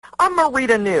I'm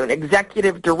Marita Noon,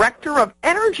 Executive Director of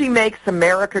Energy Makes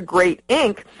America Great,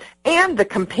 Inc., and the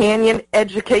companion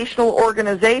educational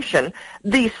organization,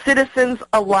 the Citizens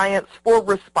Alliance for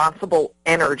Responsible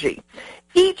Energy.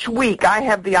 Each week I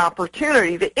have the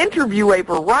opportunity to interview a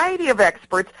variety of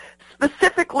experts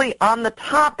specifically on the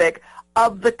topic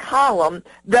of the column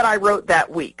that I wrote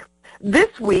that week.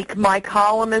 This week my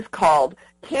column is called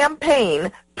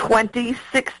Campaign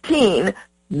 2016,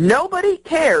 Nobody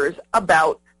Cares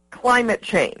About Climate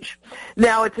Change.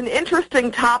 Now, it's an interesting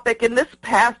topic, and this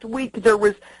past week there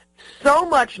was so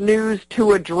much news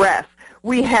to address.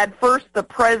 We had first the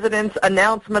president's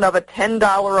announcement of a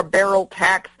 $10 a barrel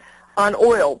tax on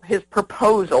oil, his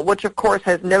proposal, which of course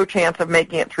has no chance of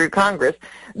making it through Congress.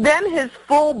 Then his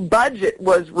full budget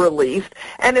was released,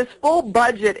 and his full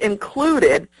budget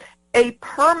included a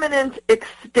permanent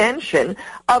extension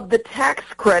of the tax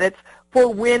credits for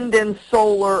wind and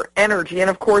solar energy. And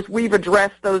of course, we've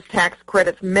addressed those tax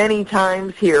credits many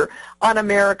times here on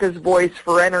America's Voice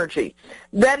for Energy.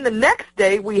 Then the next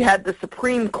day, we had the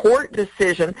Supreme Court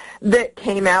decision that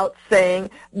came out saying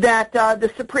that the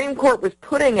Supreme Court was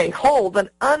putting a hold, an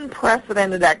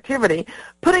unprecedented activity,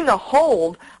 putting a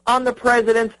hold on the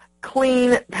president's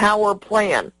Clean Power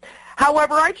Plan.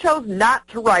 However, I chose not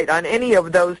to write on any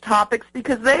of those topics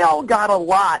because they all got a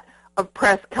lot of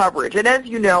press coverage. And as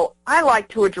you know, I like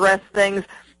to address things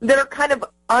that are kind of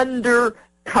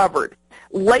undercovered.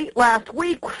 Late last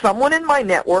week, someone in my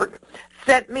network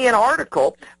sent me an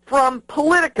article from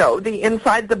Politico, the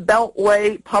Inside the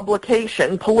Beltway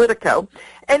publication, Politico,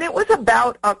 and it was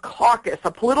about a caucus,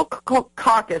 a political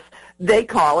caucus, they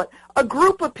call it, a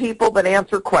group of people that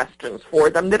answer questions for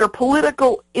them that are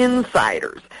political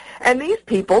insiders. And these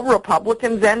people,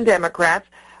 Republicans and Democrats,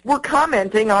 were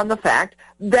commenting on the fact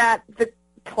that the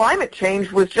climate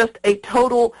change was just a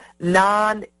total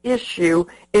non-issue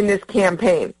in this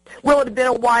campaign. Well, it had been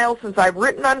a while since I've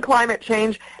written on climate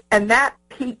change, and that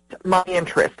piqued my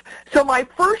interest. So my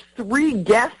first three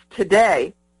guests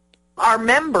today are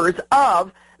members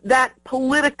of that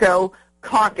Politico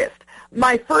caucus.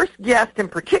 My first guest in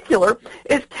particular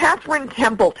is Catherine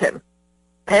Templeton.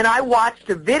 And I watched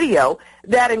a video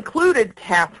that included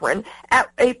Catherine at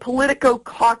a Politico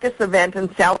caucus event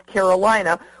in South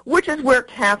Carolina, which is where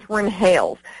Catherine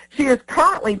hails. She is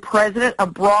currently president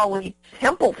of Brawley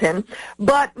Templeton,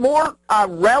 but more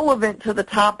relevant to the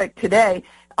topic today,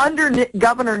 under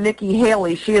Governor Nikki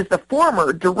Haley, she is the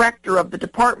former director of the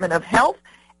Department of Health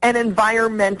and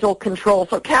Environmental Control.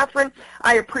 So, Catherine,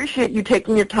 I appreciate you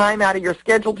taking your time out of your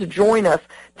schedule to join us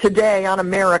today on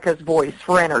America's Voice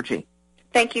for Energy.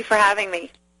 Thank you for having me.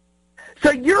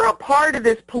 So you're a part of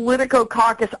this Politico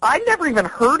caucus. I'd never even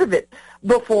heard of it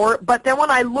before, but then when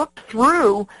I looked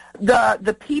through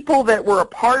the people that were a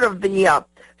part of the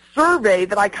survey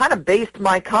that I kind of based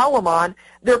my column on,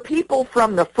 they're people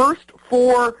from the first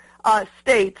four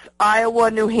states,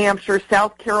 Iowa, New Hampshire,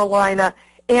 South Carolina,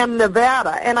 and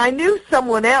Nevada. And I knew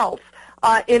someone else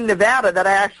in Nevada that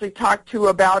I actually talked to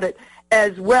about it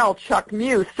as well, Chuck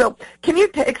Muse. So can you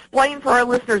explain for our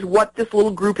listeners what this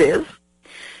little group is?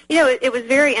 You know, it was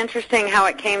very interesting how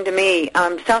it came to me.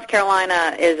 South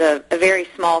Carolina is a very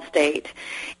small state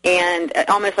and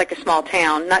almost like a small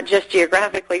town, not just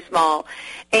geographically small.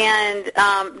 And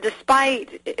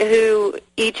despite who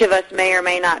each of us may or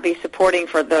may not be supporting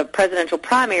for the presidential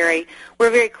primary, we're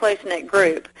a very close-knit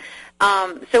group.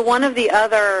 So one of the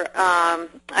other,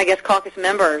 caucus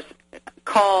members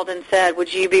called and said,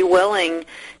 would you be willing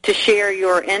to share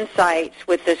your insights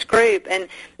with this group? And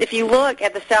if you look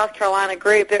at the South Carolina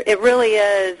group, it really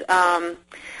is,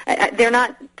 they're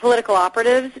not political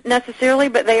operatives necessarily,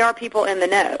 but they are people in the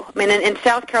know. I mean, in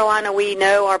South Carolina, we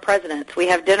know our presidents. We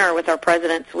have dinner with our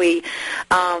presidents. We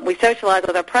socialize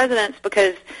with our presidents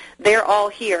because they're all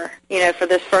here, for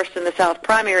this First in the South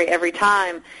primary every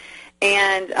time.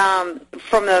 And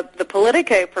from the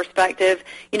Politico perspective,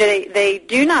 they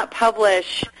do not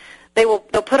publish. They'll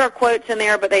put our quotes in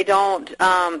there, but they don't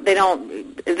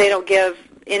give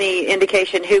any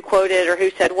indication who quoted or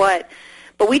who said what.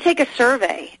 But we take a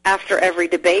survey after every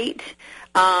debate.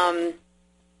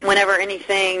 Whenever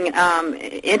anything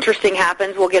interesting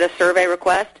happens, we'll get a survey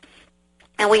request,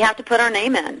 and we have to put our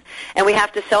name in, and we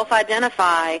have to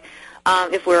self-identify.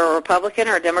 If we're a Republican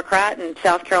or a Democrat in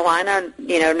South Carolina,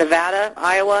 Nevada,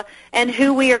 Iowa, and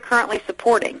who we are currently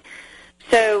supporting.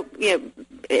 So,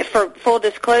 for full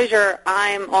disclosure,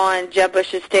 I'm on Jeb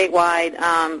Bush's statewide,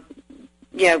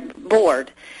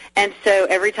 board. And so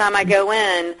every time I go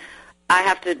in, I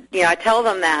have to, I tell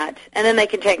them that, and then they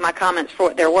can take my comments for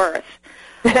what they're worth.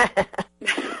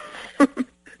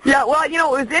 Yeah, well,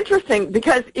 it was interesting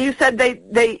because you said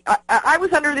I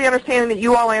was under the understanding that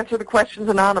you all answer the questions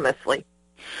anonymously.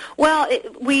 Well, I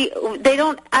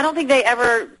don't think they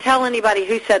ever tell anybody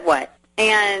who said what.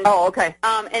 And okay.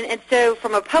 And so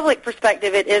from a public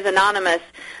perspective, it is anonymous.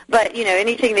 But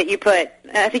anything that you put,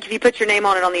 I think if you put your name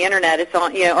on it on the internet, it's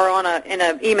on or in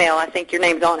an email, I think your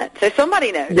name's on it. So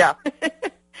somebody knows. Yeah.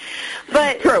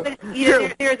 But True.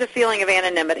 There's a feeling of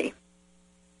anonymity.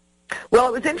 Well,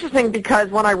 it was interesting because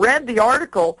when I read the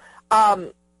article, I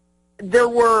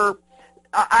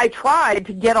tried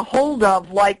to get a hold of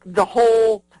the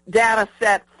whole data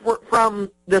set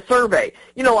from the survey.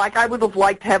 I would have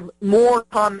liked to have more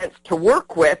comments to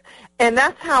work with, and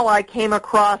that's how I came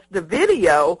across the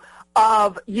video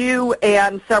of you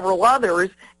and several others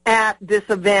at this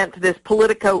event, this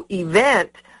Politico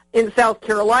event in South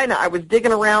Carolina. I was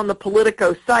digging around the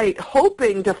Politico site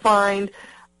hoping to find,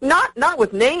 not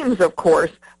with names, of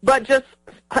course, but just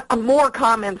more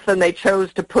comments than they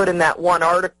chose to put in that one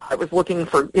article. I was looking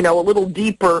for, a little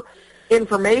deeper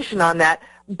information on that.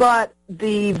 But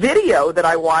the video that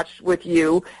I watched with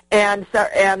you and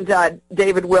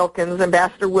David Wilkins,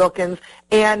 Ambassador Wilkins,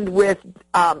 and with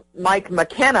Mike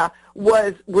McKenna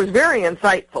was very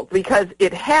insightful because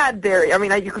it had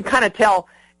you could kind of tell,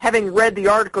 having read the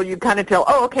article, you kind of tell,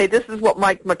 oh, okay, this is what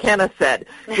Mike McKenna said.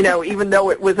 Even though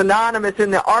it was anonymous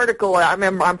in the article,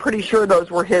 I'm pretty sure those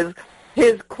were his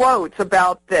quotes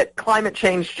about that climate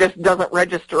change just doesn't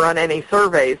register on any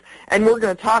surveys. And we're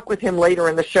going to talk with him later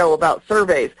in the show about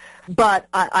surveys. But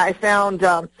I found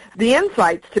the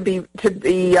insights to be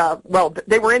they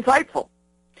were insightful.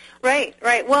 Right.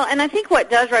 Well, and I think what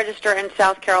does register in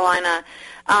South Carolina,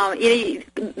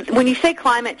 when you say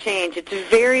climate change, it's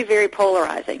very, very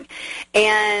polarizing.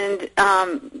 And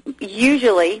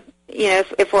usually,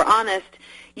 if we're honest,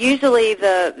 usually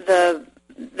the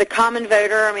common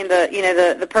voter,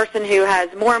 the person who has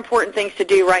more important things to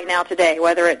do right now today,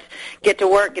 whether it's get to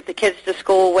work, get the kids to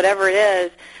school, whatever it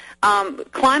is,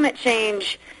 climate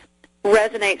change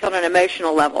resonates on an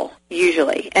emotional level,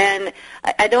 usually. And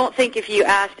I don't think if you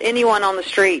asked anyone on the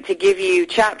street to give you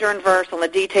chapter and verse on the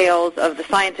details of the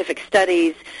scientific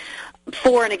studies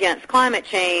for and against climate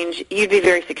change, you'd be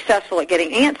very successful at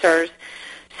getting answers.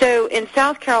 So in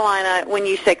South Carolina, when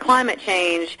you say climate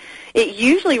change, it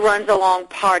usually runs along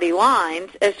party lines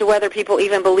as to whether people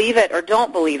even believe it or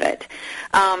don't believe it.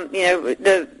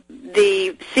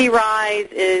 The sea rise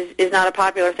is not a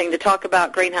popular thing to talk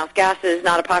about. Greenhouse gases is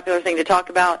not a popular thing to talk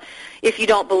about if you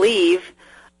don't believe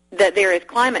that there is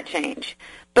climate change.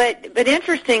 But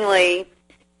interestingly,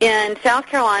 in South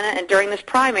Carolina and during this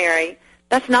primary,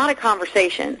 that's not a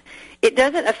conversation. It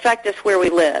doesn't affect us where we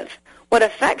live. What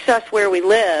affects us where we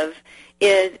live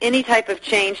is any type of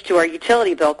change to our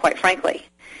utility bill, quite frankly.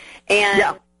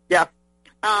 And yeah.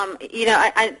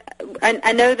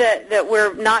 I know that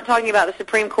we're not talking about the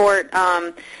Supreme Court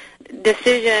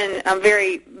decision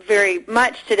very, very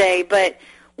much today, but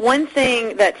one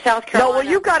thing that South Carolina... No, well,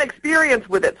 you've got experience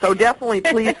with it, so definitely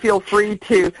please feel free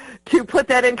to put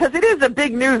that in, because it is a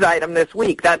big news item this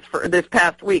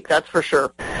past week, that's for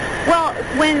sure. Well,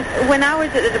 when I was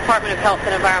at the Department of Health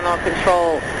and Environmental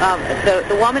Control,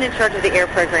 the woman in charge of the air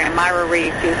program, Myra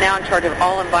Reeves, who is now in charge of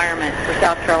all environment for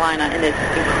South Carolina and is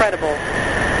incredible,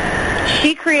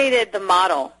 she created the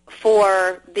model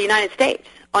for the United States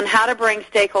on how to bring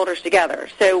stakeholders together.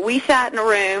 So we sat in a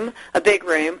room, a big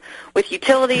room, with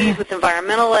utilities, with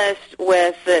environmentalists,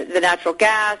 with the natural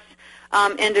gas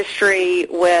industry,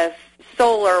 with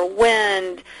solar,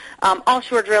 wind,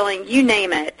 offshore drilling, you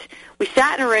name it. We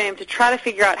sat in a room to try to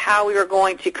figure out how we were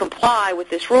going to comply with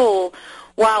this rule,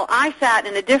 while I sat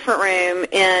in a different room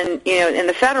in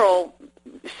the federal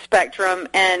spectrum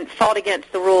and fought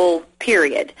against the rule,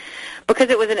 period,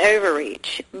 because it was an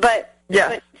overreach. But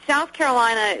South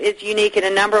Carolina is unique in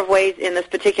a number of ways in this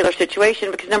particular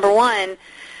situation because, number one,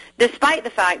 despite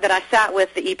the fact that I sat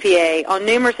with the EPA on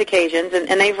numerous occasions,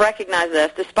 and they've recognized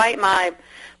this, despite my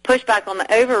pushback on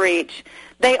the overreach,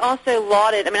 they also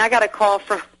lauded. I got a call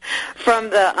from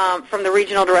the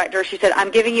regional director. She said, "I'm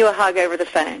giving you a hug over the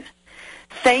phone.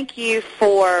 Thank you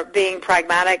for being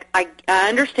pragmatic. I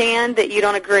understand that you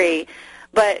don't agree,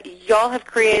 but y'all have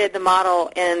created the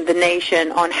model in the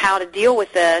nation on how to deal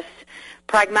with this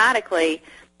pragmatically."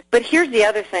 But here's the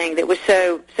other thing that was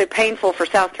so painful for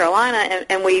South Carolina, and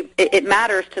it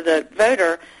matters to the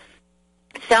voter.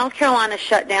 South Carolina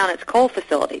shut down its coal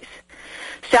facilities.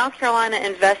 South Carolina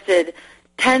invested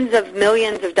tens of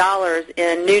millions of dollars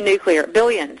in new nuclear,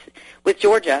 billions with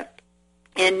Georgia,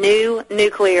 in new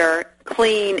nuclear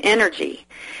clean energy.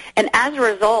 And as a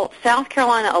result, South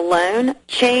Carolina alone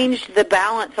changed the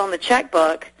balance on the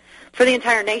checkbook for the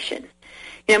entire nation.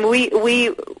 we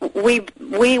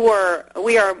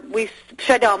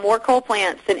shut down more coal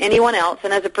plants than anyone else,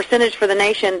 and as a percentage for the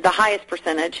nation, the highest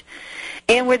percentage.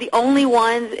 And we're the only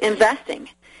ones investing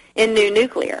in new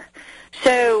nuclear.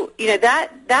 So,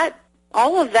 that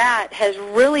all of that has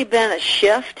really been a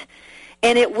shift,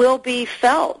 and it will be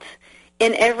felt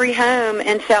in every home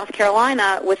in South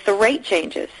Carolina with the rate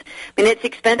changes. I mean, it's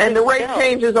expensive. And the rate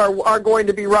changes are going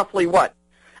to be roughly what?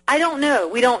 I don't know.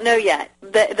 We don't know yet.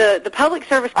 The public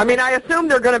service. I mean, I assume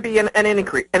they're going to be an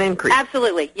increase.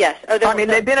 Absolutely, yes.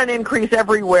 They've been an increase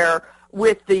everywhere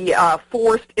with the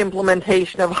forced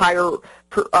implementation of higher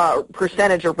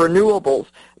percentage of renewables.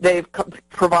 They've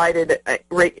provided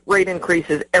rate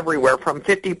increases everywhere, from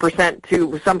 50%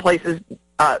 to some places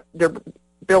their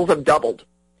bills have doubled.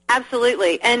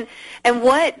 Absolutely. And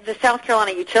what the South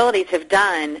Carolina utilities have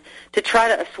done to try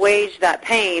to assuage that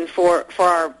pain for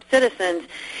our citizens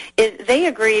is they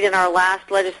agreed in our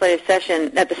last legislative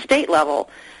session at the state level,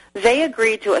 they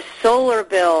agreed to a solar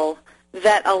bill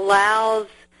that allows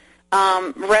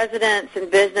residents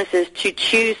and businesses to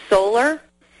choose solar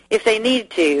if they need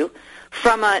to.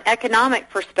 From an economic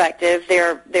perspective,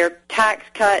 their tax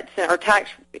cuts or tax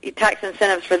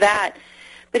incentives for that.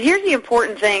 But here's the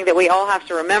important thing that we all have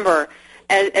to remember.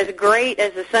 As great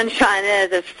as the sunshine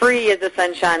is, as free as the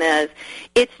sunshine is,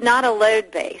 it's not a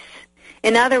load base.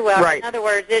 In other words,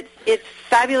 it's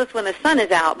fabulous when the sun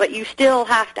is out, but you still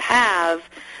have to have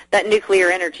that nuclear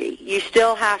energy. You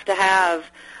still have to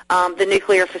have the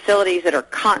nuclear facilities that are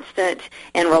constant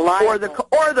and reliable.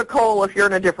 Or the coal if you're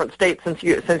in a different state since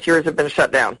yours have been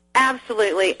shut down.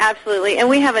 Absolutely, absolutely. And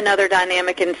we have another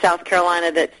dynamic in South Carolina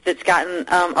that's gotten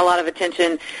a lot of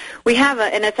attention. We have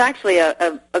and it's actually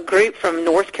a group from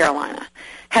North Carolina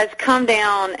has come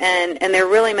down and they're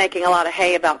really making a lot of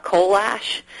hay about coal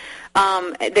ash.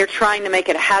 They're trying to make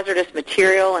it a hazardous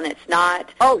material, and it's not.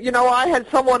 Oh, I had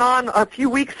someone on a few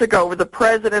weeks ago, the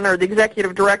president or the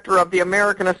executive director of the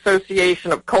American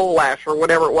Association of Coal Ash, or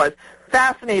whatever it was.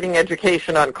 Fascinating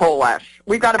education on coal ash.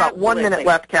 We've got about 1 minute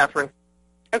left, Catherine.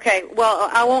 Okay, well,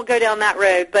 I won't go down that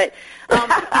road, but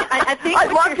I think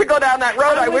I'd love to go down that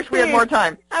road. I wish we had more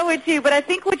time. I would too, but I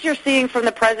think what you're seeing from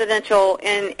the presidential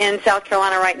in South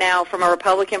Carolina right now, from a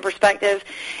Republican perspective,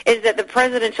 is that the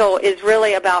presidential is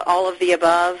really about all of the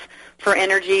above for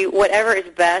energy, whatever is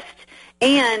best.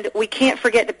 And we can't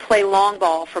forget to play long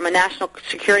ball from a national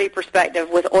security perspective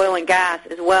with oil and gas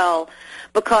as well,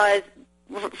 because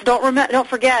don't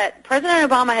forget,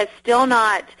 President Obama has still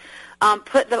not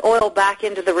put the oil back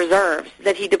into the reserves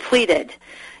that he depleted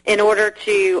in order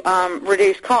to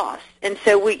reduce costs. And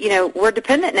so we're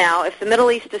dependent now. If the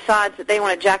Middle East decides that they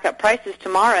want to jack up prices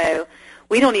tomorrow,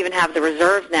 we don't even have the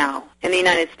reserves now in the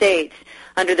United States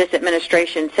under this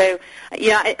administration. So,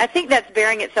 I think that's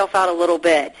bearing itself out a little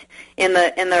bit in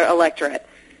the electorate.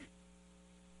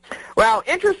 Well,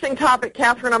 interesting topic,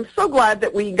 Catherine. I'm so glad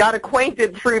that we got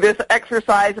acquainted through this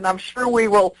exercise, and I'm sure we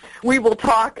will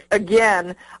talk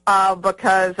again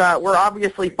because we're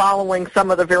obviously following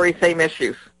some of the very same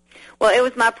issues. Well, it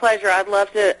was my pleasure. I'd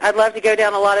love to go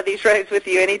down a lot of these roads with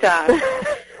you anytime. All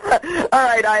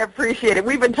right, I appreciate it.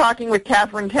 We've been talking with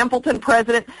Catherine Templeton,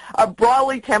 president of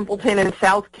Brawley Templeton in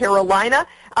South Carolina.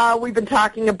 We've been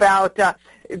talking about the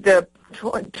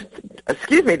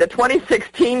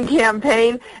 2016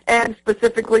 campaign and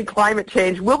specifically climate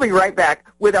change. We'll be right back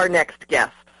with our next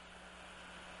guest.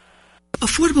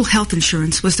 Affordable health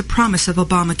insurance was the promise of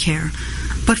Obamacare,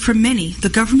 but for many, the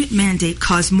government mandate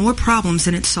caused more problems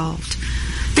than it solved.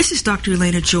 This is Dr.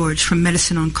 Elena George from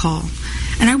Medicine on Call,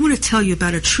 and I want to tell you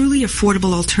about a truly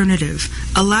affordable alternative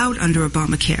allowed under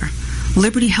Obamacare,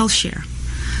 Liberty HealthShare.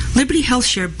 Liberty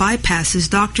HealthShare bypasses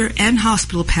doctor and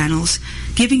hospital panels,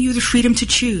 giving you the freedom to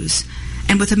choose.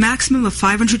 And with a maximum of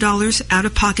 $500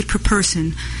 out-of-pocket per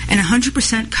person and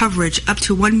 100% coverage up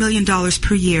to $1 million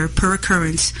per year per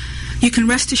occurrence, you can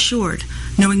rest assured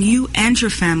knowing you and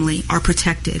your family are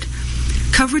protected.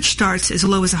 Coverage starts as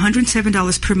low as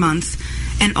 $107 per month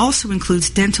and also includes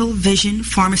dental, vision,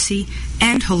 pharmacy,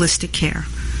 and holistic care.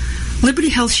 Liberty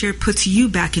HealthShare puts you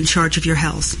back in charge of your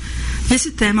health.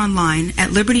 Visit them online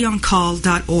at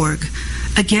libertyoncall.org.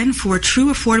 Again, for a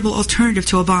true affordable alternative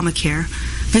to Obamacare,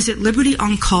 visit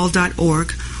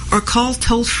libertyoncall.org or call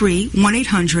toll-free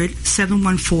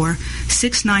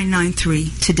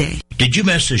 1-800-714-6993 today. Did you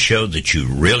miss a show that you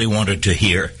really wanted to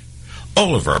hear?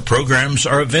 All of our programs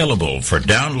are available for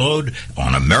download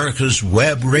on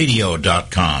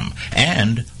americaswebradio.com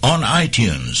and on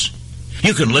iTunes.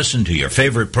 You can listen to your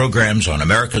favorite programs on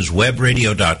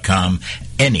americaswebradio.com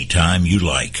anytime you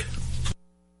like.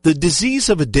 The disease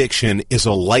of addiction is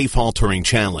a life-altering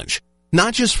challenge,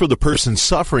 not just for the person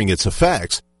suffering its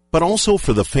effects, but also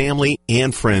for the family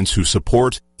and friends who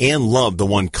support and love the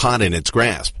one caught in its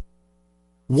grasp.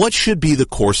 What should be the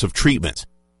course of treatment?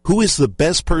 Who is the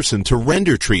best person to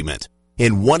render treatment?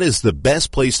 And what is the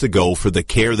best place to go for the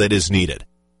care that is needed?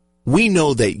 We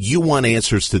know that you want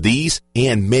answers to these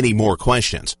and many more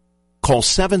questions. Call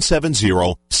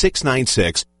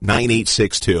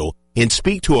 770-696-9862 and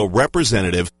speak to a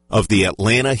representative of the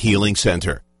Atlanta Healing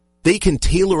Center. They can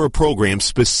tailor a program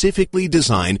specifically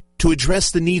designed to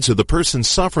address the needs of the person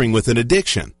suffering with an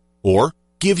addiction or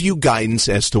give you guidance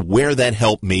as to where that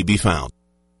help may be found.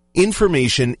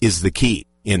 Information is the key,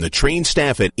 and the trained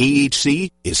staff at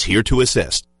AHC is here to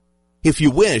assist. If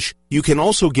you wish, you can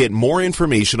also get more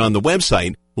information on the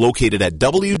website located at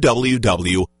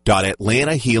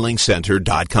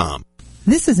www.atlantahealingcenter.com.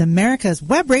 This is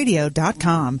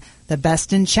americaswebradio.com, the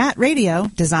best in chat radio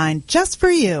designed just for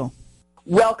you.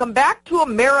 Welcome back to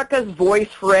America's Voice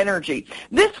for Energy.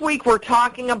 This week we're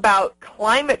talking about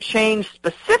climate change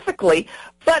specifically,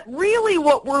 but really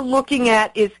what we're looking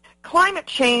at is climate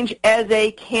change as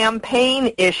a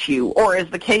campaign issue, or as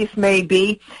the case may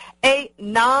be, a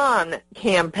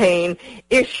non-campaign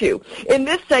issue. In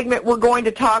this segment, we're going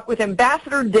to talk with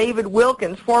Ambassador David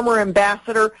Wilkins, former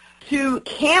ambassador to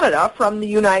Canada from the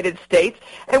United States.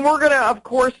 And we're going to, of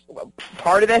course,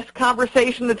 part of this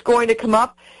conversation that's going to come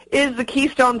up is the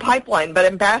Keystone Pipeline. But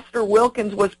Ambassador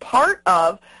Wilkins was part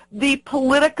of the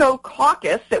Politico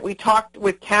caucus that we talked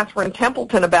with Catherine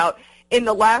Templeton about in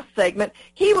the last segment.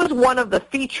 He was one of the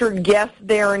featured guests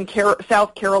there in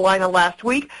South Carolina last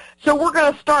week. So we're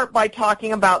going to start by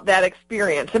talking about that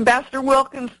experience. Ambassador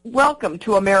Wilkins, welcome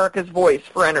to America's Voice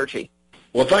for Energy.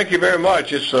 Well, thank you very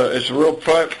much. It's a real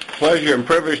pleasure and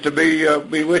privilege to be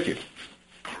with you.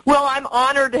 Well, I'm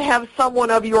honored to have someone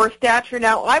of your stature.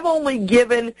 Now, I've only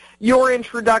given your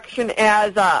introduction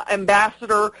as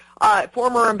ambassador,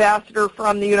 former ambassador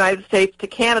from the United States to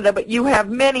Canada, but you have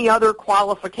many other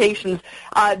qualifications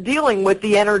dealing with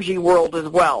the energy world as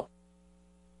well.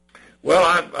 Well,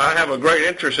 I have a great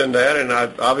interest in that, and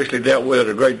I've obviously dealt with it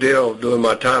a great deal during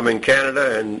my time in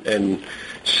Canada, and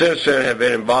since then have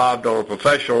been involved on a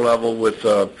professional level with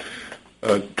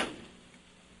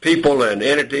people and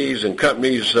entities and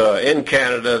companies in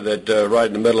Canada that right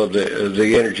in the middle of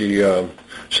the energy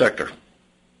sector.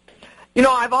 You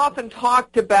know, I've often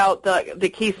talked about the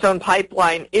Keystone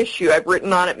Pipeline issue. I've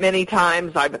written on it many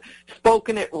times. I've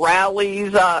spoken at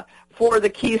rallies for the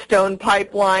Keystone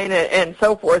Pipeline and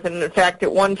so forth. And, in fact,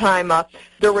 at one time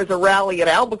there was a rally at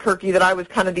Albuquerque that I was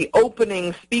kind of the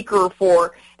opening speaker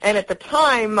for. And at the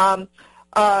time,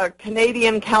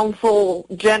 Canadian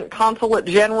Consulate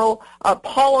General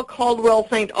Paula Caldwell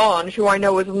St. Onge, who I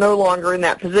know is no longer in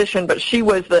that position, but she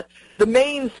was the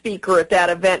main speaker at that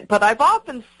event. But I've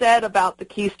often said about the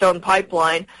Keystone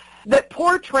Pipeline that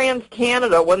poor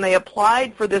TransCanada, when they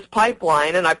applied for this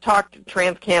pipeline, and I've talked to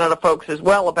TransCanada folks as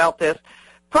well about this,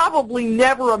 probably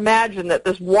never imagined that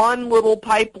this one little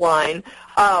pipeline,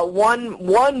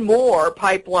 one more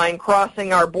pipeline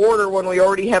crossing our border when we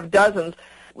already have dozens,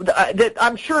 that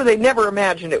I'm sure they never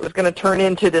imagined it was going to turn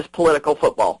into this political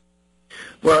football.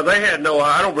 Well,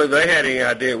 I don't believe they had any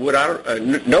idea.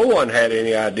 No one had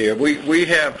any idea. We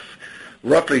have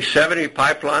roughly 70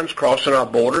 pipelines crossing our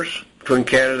borders between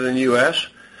Canada and the U.S.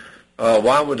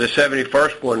 Why would the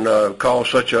 71st one cause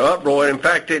such an uproar? And in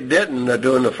fact, it didn't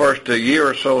during the first year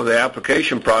or so of the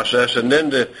application process. And then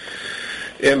the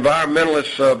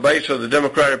environmentalist base of the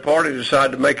Democratic Party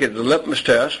decided to make it the litmus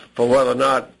test for whether or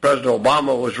not President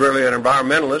Obama was really an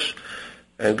environmentalist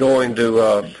and going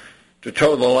to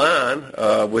toe the line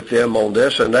with them on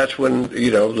this. And that's when,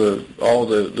 all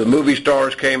the movie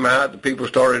stars came out, the people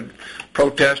started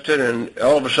protesting, and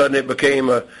all of a sudden it became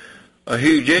a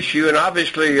huge issue. And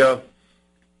obviously,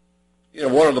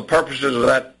 one of the purposes of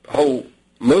that whole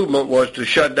movement was to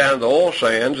shut down the oil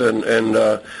sands and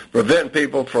prevent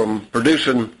people from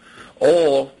producing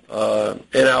oil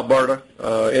in Alberta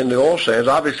in the oil sands.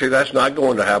 Obviously, that's not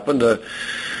going to happen. The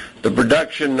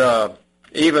production,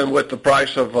 even with the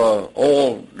price of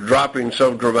oil dropping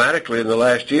so dramatically in the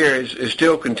last year, is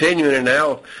still continuing. And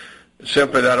now,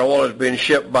 simply that oil is being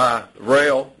shipped by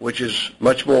rail, which is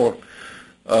much more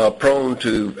prone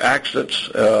to accidents.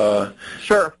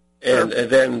 Sure. And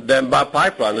then by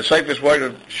pipeline. The safest way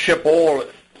to ship oil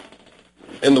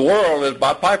in the world is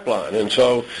by pipeline, and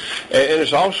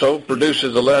it also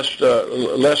produces the less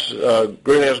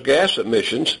greenhouse gas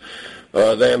emissions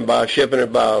than by shipping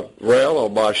it by rail or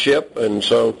by ship, and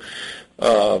so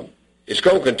it's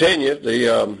going to continue.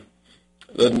 The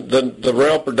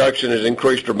rail production has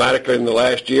increased dramatically in the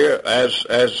last year, as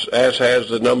has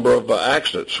the number of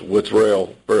accidents with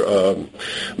rail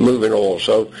moving oil.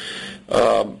 So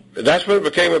That's when it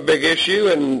became a big issue,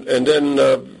 and then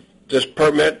this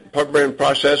permit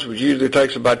process, which usually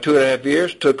takes about 2.5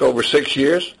 years, took over 6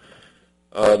 years.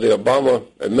 The Obama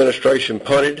administration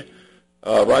punted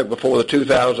right before the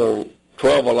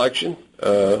 2012 election.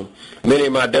 Many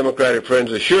of my Democratic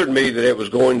friends assured me that it was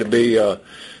going to be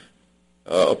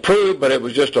approved, but it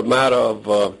was just a matter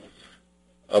of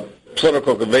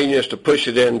political convenience to push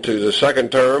it into the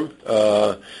second term.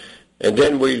 And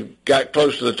then we got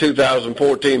close to the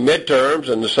 2014 midterms,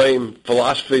 and the same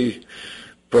philosophy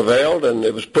prevailed, and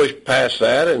it was pushed past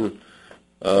that. And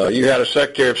you had a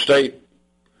Secretary of State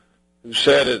who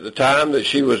said at the time that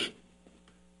she was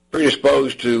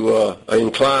predisposed to,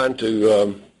 inclined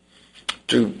to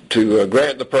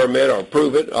grant the permit or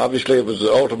approve it. Obviously, it was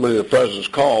ultimately the President's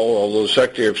call, although the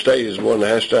Secretary of State is the one that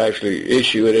has to actually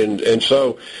issue it.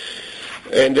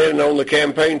 And then on the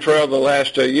campaign trail the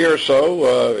last year or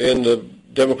so, in the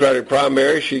Democratic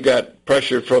primary, she got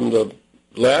pressure from the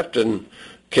left and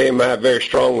came out very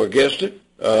strong against it.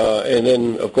 And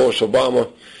then, of course,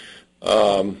 Obama,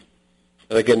 I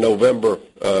think in November,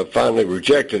 finally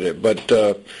rejected it. But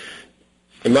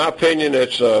in my opinion,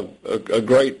 it's a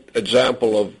great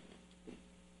example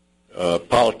of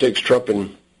politics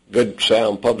trumping good,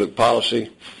 sound public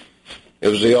policy. It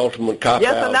was the ultimate cop-out.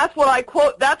 Yes, and that's what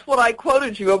I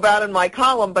quoted you about in my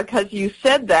column, because you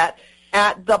said that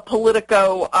at the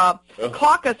Politico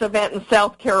caucus event in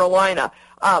South Carolina.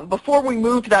 Before we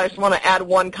move to that, I just want to add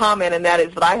one comment, and that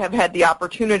is that I have had the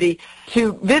opportunity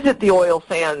to visit the oil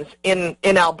sands in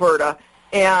Alberta,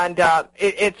 and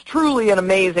it's truly an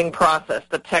amazing process.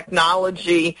 The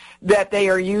technology that they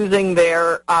are using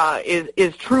there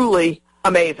is truly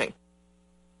amazing.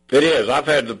 It is. I've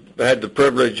had the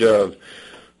privilege of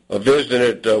visiting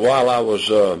it while I was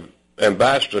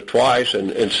ambassador twice,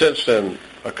 and since then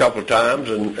a couple of times,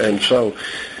 and so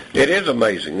it is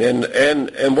amazing.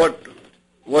 And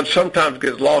what sometimes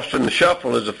gets lost in the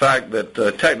shuffle is the fact that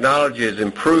technology has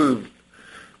improved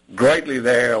greatly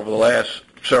there over the last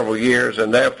several years,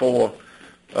 and therefore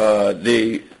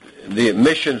the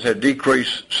emissions have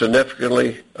decreased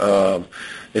significantly.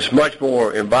 It's much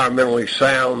more environmentally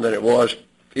sound than it was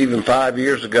even 5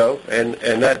 years ago, and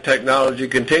that technology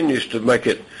continues to make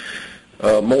it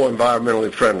more environmentally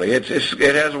friendly. It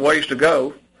has a ways to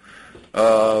go,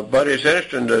 but it's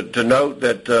interesting to note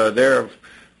that there are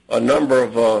a number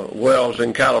of wells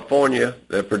in California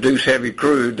that produce heavy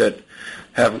crude that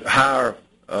have higher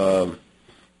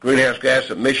greenhouse gas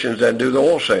emissions than do the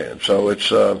oil sands. So it's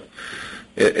when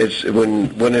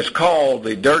it's called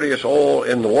the dirtiest oil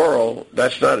in the world,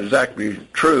 that's not exactly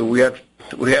true. We have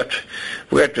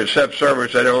to accept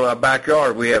service that in our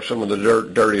backyard we have some of the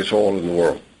dirtiest oil in the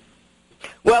world.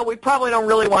 Well, we probably don't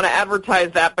really want to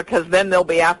advertise that, because then they'll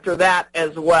be after that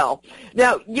as well.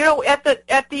 Now, you know, at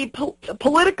the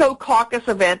Politico caucus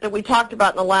event that we talked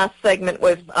about in the last segment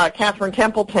with Catherine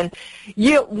Templeton,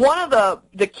 one of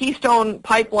the Keystone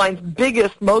Pipeline's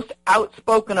biggest, most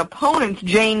outspoken opponents,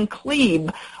 Jane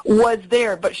Kleeb, was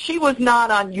there, but she was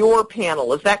not on your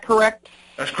panel. Is that correct?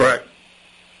 That's correct.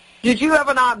 Did you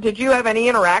have any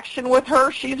interaction with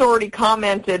her? She's already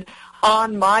commented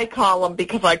on my column,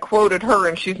 because I quoted her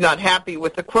and she's not happy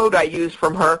with the quote I used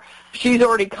from her. She's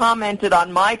already commented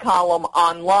on my column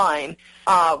online,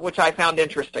 which I found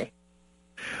interesting.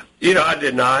 You know, I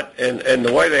did not, and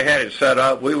the way they had it set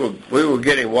up, we were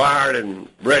getting wired and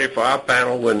ready for our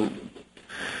panel when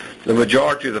the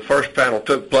majority of the first panel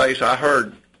took place. I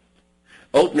heard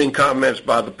opening comments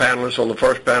by the panelists on the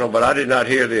first panel, but I did not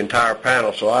hear the entire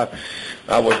panel, so I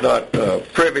was not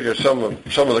privy to some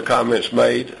of the comments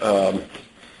made, and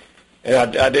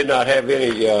I did not have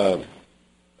any.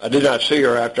 I did not see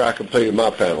her after I completed my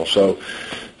panel, so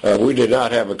we did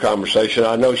not have a conversation.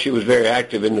 I know she was very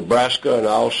active in Nebraska, and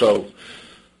I also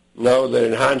know that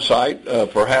in hindsight,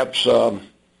 perhaps the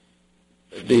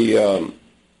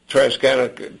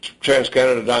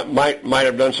TransCanada might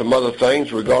have done some other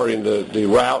things regarding the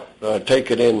route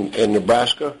taken in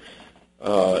Nebraska,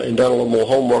 and done a little more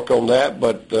homework on that.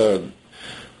 But the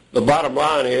bottom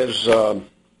line is,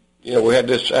 we had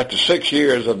this, after 6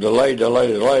 years of delay,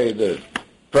 the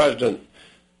President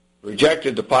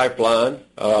rejected the pipeline,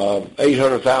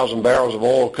 800,000 barrels of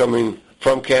oil coming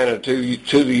from Canada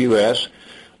to the U.S.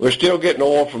 We're still getting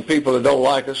oil from people that don't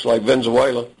like us, like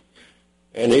Venezuela.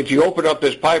 And if you open up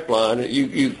this pipeline,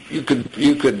 you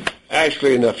could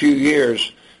actually in a few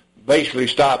years basically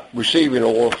stop receiving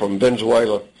oil from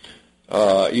Venezuela.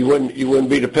 You wouldn't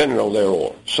be dependent on their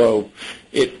oil. So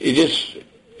it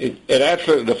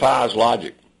absolutely defies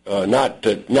logic not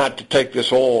to take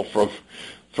this oil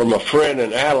from a friend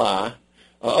and ally.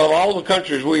 Of all the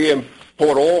countries we import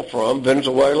import oil from,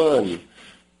 Venezuela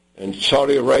and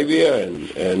Saudi Arabia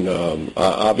and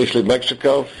obviously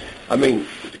Mexico. I mean,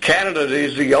 Canada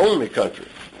is the only country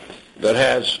that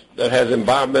has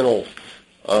environmental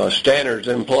standards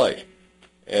in place,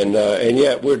 and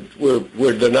yet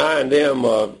we're denying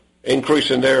them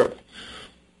increasing their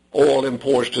oil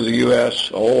imports to the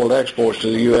U.S., oil exports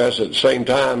to the U.S. At the same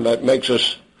time. That makes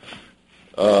us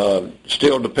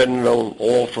still dependent on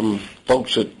oil from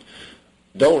folks that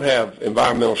don't have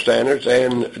environmental standards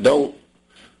and don't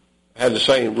have the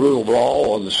same rule of law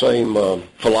or the same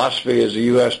philosophy as the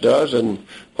U.S. does, and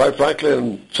quite frankly,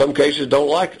 in some cases, don't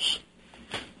like us.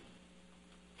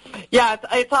 Yeah,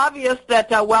 it's obvious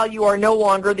that while you are no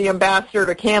longer the ambassador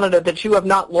to Canada, that you have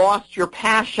not lost your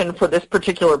passion for this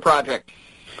particular project.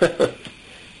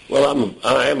 Well,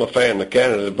 I am a fan of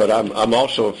Canada, but I'm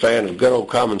also a fan of good old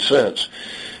common sense,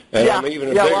 and I'm even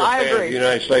a bigger fan of the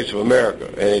United States of America.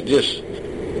 And it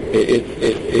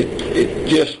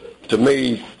just to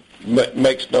me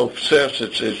makes no sense.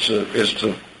 It's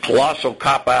a colossal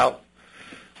cop out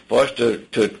for us to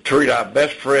treat our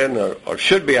best friend or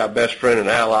should be our best friend and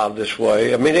ally this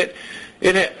way. I mean,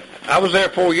 I was there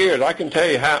 4 years. I can tell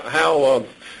you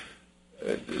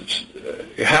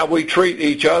how we treat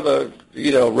each other,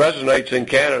 resonates in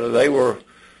Canada. They were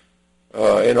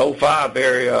in 2005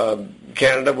 area.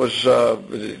 Canada was,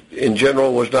 in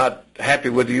general, was not happy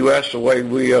with the U.S. the way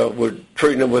we were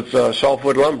treating them with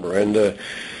softwood lumber and the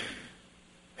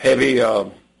heavy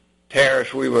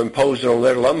tariffs we were imposing on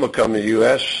their lumber coming to the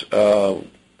U.S.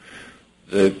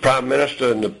 The Prime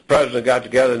Minister and the President got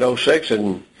together in 2006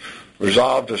 and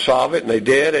resolved to solve it, and they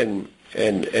did, and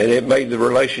it made the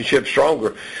relationship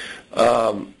stronger.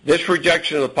 This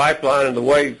rejection of the pipeline and the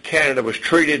way Canada was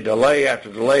treated, delay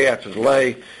after delay after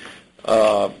delay,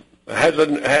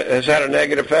 has had a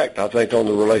negative effect, I think, on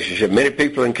the relationship. Many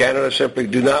people in Canada simply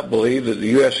do not believe that the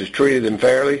U.S. has treated them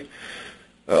fairly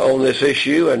on this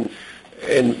issue, and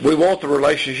we want the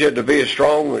relationship to be as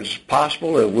strong as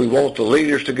possible, and we want the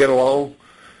leaders to get along.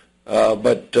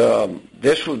 But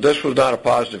this was not a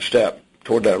positive step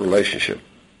toward that relationship.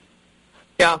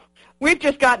 Yeah. We've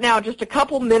just got now just a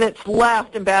couple minutes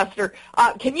left, Ambassador.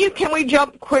 Can we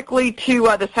jump quickly to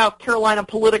the South Carolina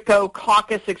Politico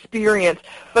caucus experience,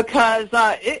 because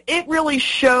it really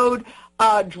showed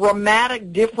a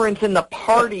dramatic difference in the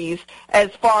parties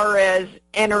as far as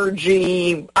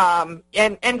energy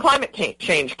and climate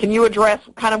change. Can you address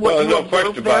kind of what you observed there?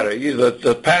 No question about it.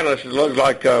 The panelists, it looked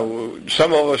like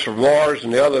some of us from Mars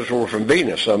and the others were from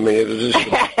Venus. I mean, it was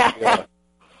just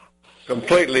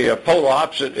completely a polar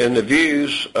opposite in the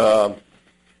views. I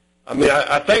mean,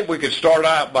 I think we could start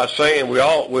out by saying we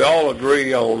all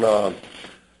agree on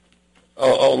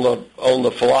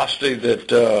the philosophy that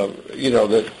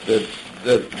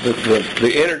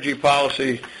the energy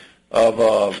policy of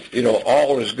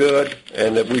all is good,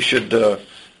 and that we should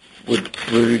would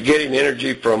be getting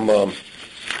energy from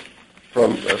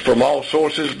all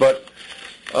sources. But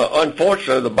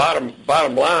unfortunately, the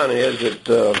bottom line is that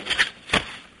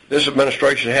this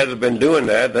administration hasn't been doing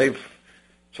that. They've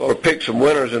sort of picked some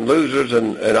winners and losers,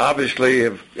 and obviously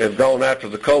have gone after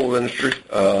the coal industry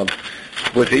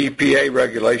with the EPA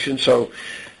regulations. So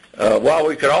while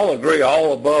we could all agree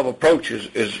all above approaches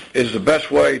is the best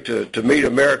way to meet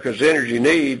America's energy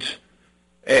needs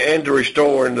and to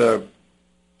restore in the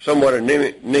somewhat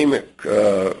anemic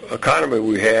economy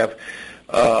we have,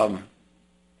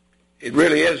 it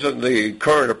really isn't the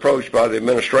current approach by the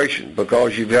administration,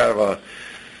 because you've got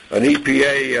an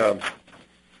EPA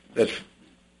that's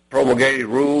promulgated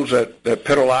rules that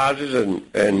penalizes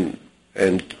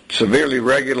and severely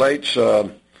regulates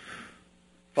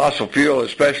fossil fuel,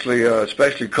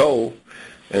 especially coal.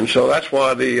 And so that's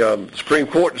why the Supreme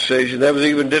Court decision, there was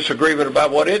even disagreement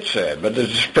about what it said, but the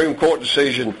Supreme Court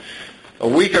decision a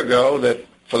week ago that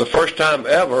for the first time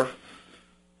ever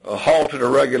halted a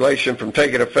regulation from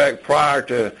taking effect prior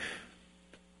to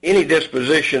any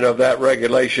disposition of that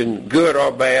regulation, good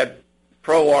or bad,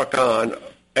 pro or con,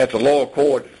 at the lower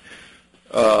court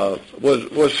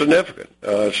was significant.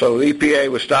 So the EPA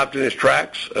was stopped in its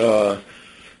tracks,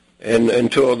 and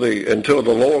until the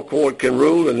lower court can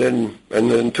rule, and then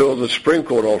until the Supreme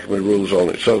Court ultimately rules on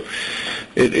it. So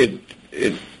it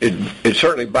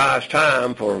certainly buys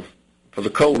time for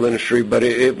the coal industry, but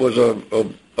it was a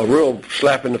real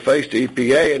slap in the face to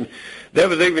EPA, and there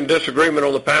was even disagreement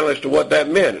on the panel as to what that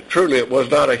meant. Truly, it was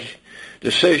not a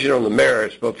decision on the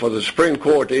merits, but for the Supreme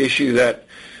Court to issue that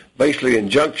basically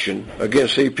injunction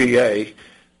against EPA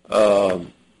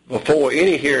before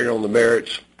any hearing on the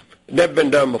merits, it never been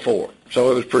done before.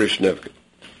 So it was pretty significant.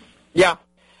 Yeah.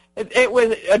 it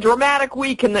was a dramatic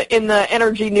week in the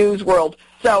energy news world.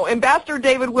 So, Ambassador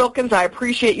David Wilkins, I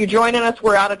appreciate you joining us.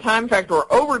 We're out of time. In fact, we're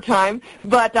over time.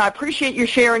 But I appreciate you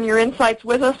sharing your insights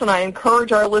with us, and I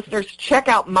encourage our listeners to check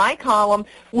out my column,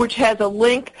 which has a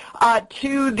link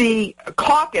to the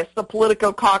caucus, the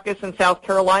Politico caucus in South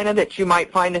Carolina, that you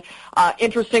might find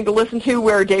interesting to listen to,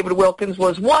 where David Wilkins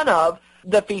was one of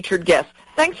the featured guests.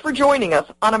 Thanks for joining us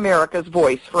on America's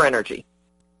Voice for Energy.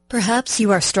 Perhaps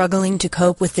you are struggling to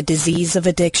cope with the disease of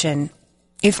addiction.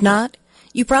 If not,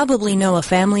 you probably know a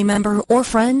family member or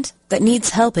friend that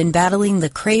needs help in battling the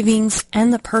cravings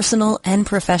and the personal and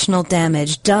professional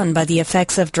damage done by the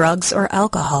effects of drugs or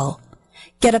alcohol.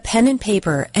 Get a pen and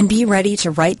paper and be ready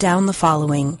to write down the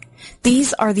following.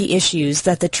 These are the issues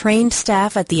that the trained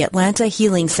staff at the Atlanta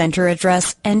Healing Center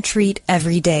address and treat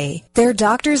every day. Their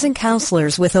doctors and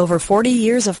counselors with over 40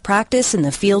 years of practice in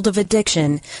the field of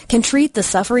addiction can treat the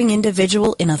suffering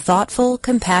individual in a thoughtful,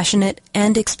 compassionate,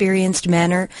 and experienced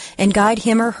manner and guide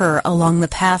him or her along the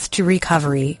path to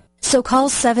recovery. So call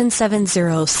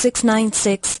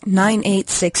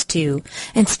 770-696-9862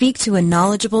 and speak to a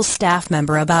knowledgeable staff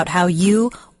member about how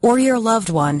you or your loved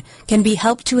one can be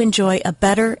helped to enjoy a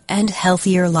better and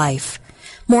healthier life.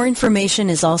 More information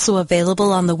is also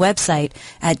available on the website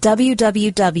at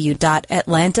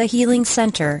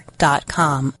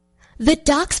www.atlantahealingcenter.com. The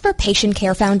Docs for Patient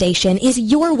Care Foundation is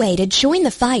your way to join the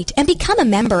fight and become a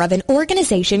member of an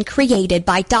organization created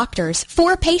by doctors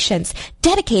for patients,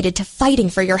 dedicated to fighting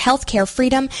for your healthcare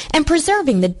freedom and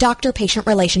preserving the doctor-patient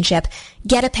relationship.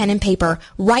 Get a pen and paper.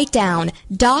 Write down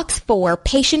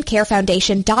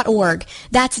docs4patientcarefoundation.org.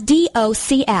 That's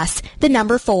DOCS, the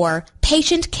number 4,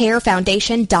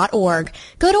 patientcarefoundation.org.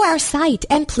 Go to our site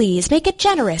and please make a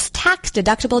generous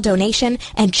tax-deductible donation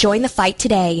and join the fight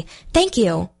today. Thank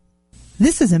you.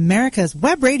 This is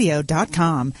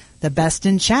americaswebradio.com, the best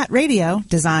in chat radio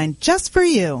designed just for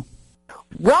you.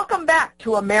 Welcome back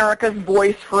to America's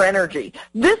Voice for Energy.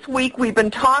 This week we've been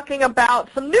talking about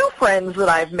some new friends that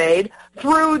I've made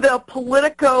through the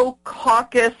Politico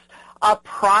caucus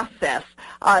process.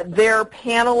 Their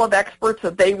panel of experts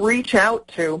that they reach out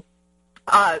to,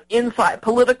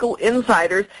 political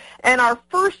insiders. And our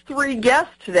first 3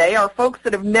 guests today are folks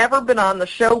that have never been on the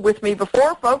show with me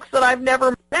before, folks that I've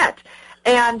never met.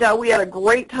 And we had a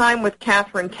great time with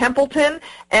Catherine Templeton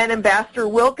and Ambassador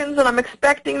Wilkins, and I'm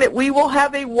expecting that we will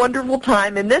have a wonderful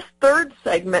time in this third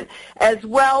segment as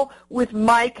well with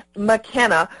Mike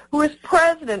McKenna, who is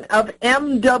president of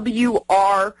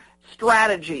MWR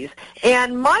Strategies.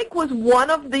 And Mike was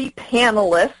one of the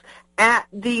panelists at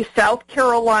the South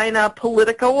Carolina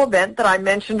Politico event that I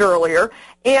mentioned earlier,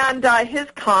 and his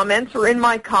comments are in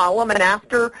my column. And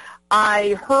after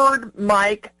I heard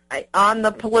Mike on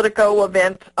the Politico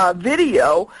event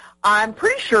video, I'm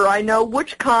pretty sure I know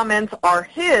which comments are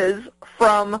his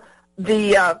from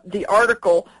the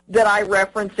article that I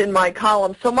referenced in my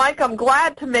column. So, Mike, I'm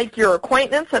glad to make your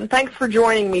acquaintance, and thanks for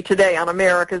joining me today on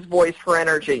America's Voice for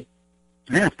Energy.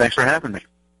 Yeah, thanks for having me.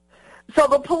 So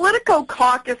the Politico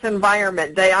caucus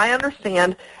environment day, I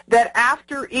understand that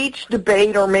after each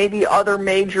debate or maybe other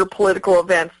major political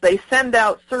events, they send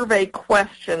out survey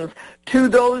questions to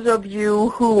those of you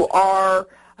who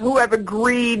have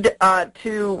agreed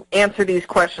to answer these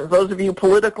questions, those of you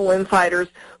political insiders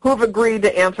who have agreed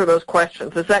to answer those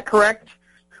questions. Is that correct?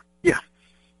 Yeah.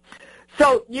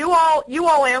 So you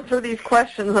all answer these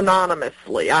questions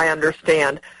anonymously, I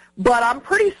understand. But I'm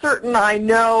pretty certain I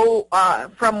know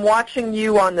from watching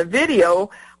you on the video,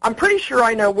 I'm pretty sure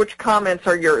I know which comments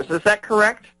are yours. Is that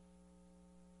correct?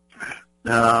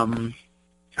 Would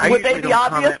they be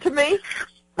obvious to me?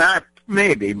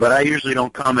 Maybe, but I usually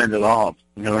don't comment at all.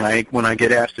 You know, when I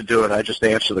get asked to do it, I just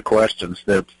answer the questions.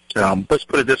 Let's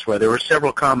put it this way: there were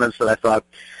several comments that I thought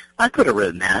I could have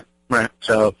written that. Right.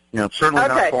 So, certainly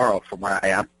not far off from where I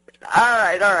am.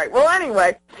 All right. Well,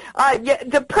 anyway,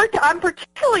 I'm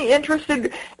particularly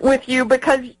interested with you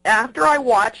because after I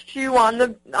watched you on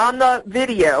the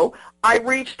video, I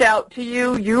reached out to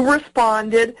you. You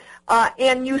responded,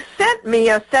 and you sent me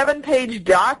a 7-page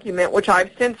document, which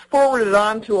I've since forwarded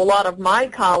on to a lot of my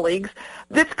colleagues.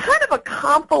 That's kind of a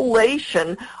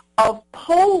compilation of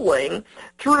polling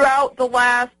throughout the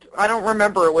last, I don't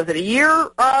remember, was it a year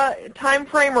time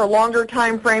frame or a longer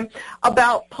time frame,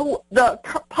 about the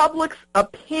public's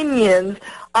opinions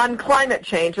on climate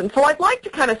change. And so I'd like to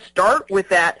kind of start with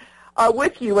that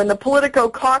with you. In the Politico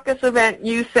caucus event,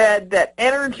 you said that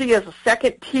energy is a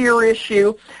second-tier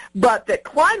issue, but that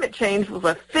climate change was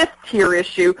a fifth-tier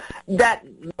issue, that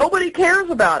nobody cares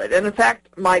about it. And in fact,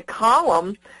 my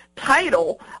column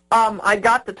title, I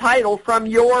got the title from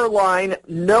your line,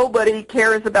 Nobody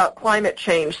Cares About Climate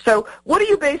Change. So what do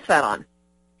you base that on?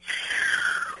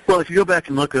 Well, if you go back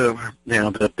and look over,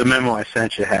 the memo I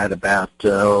sent you had about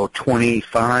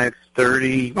 25,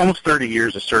 30, almost 30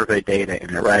 years of survey data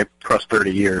in it, right, across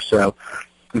 30 years. So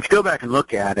if you go back and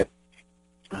look at it,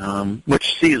 what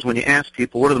you see is when you ask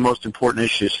people what are the most important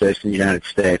issues facing the United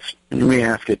States, and we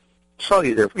ask it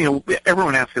slightly different.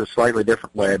 Everyone asks it a slightly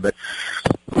different way, but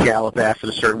Gallup asks it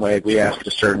a certain way, we ask it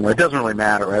a certain way. It doesn't really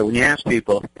matter, right? When you ask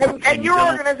people... And your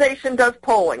organization does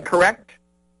polling, correct?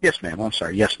 Yes, ma'am. I'm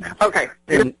sorry. Yes, ma'am. Okay.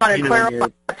 Just want to clarify.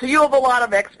 So you have a lot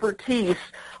of expertise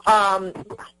on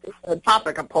the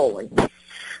topic of polling.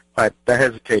 I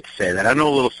hesitate to say that. I know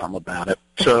a little something about it.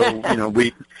 So,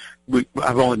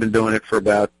 I've only been doing it for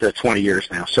about 20 years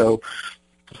now. So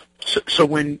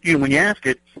when you ask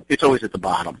it, it's always at the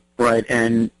bottom, right?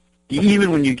 And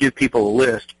even when you give people a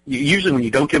list, usually when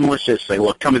you don't give them a list, just say,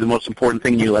 look, tell me the most important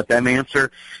thing, and you let them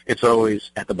answer, it's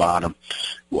always at the bottom.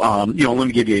 Let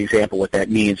me give you an example of what that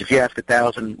means. If you ask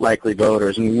 1,000 likely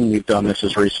voters, and we've done this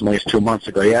as recently as 2 months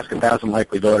ago, you ask 1,000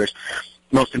 likely voters,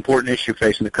 most important issue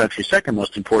facing the country, second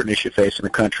most important issue facing the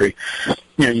country,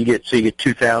 you get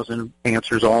 2,000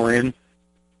 answers all in.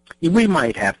 We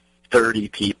might have 30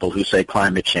 people who say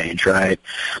climate change, right?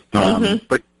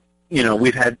 But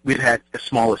we've had as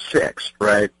small as 6,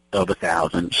 right, of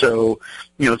 1,000. So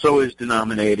it's always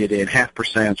denominated in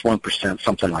 0.5%, 1%,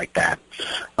 something like that.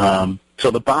 So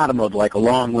the bottom of like a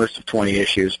long list of 20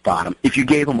 issues, bottom. If you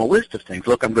gave them a list of things,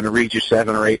 look, I'm going to read you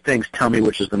 7 or 8 things. Tell me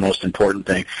which is the most important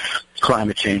thing.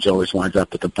 Climate change always winds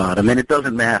up at the bottom, and it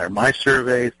doesn't matter. My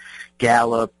surveys,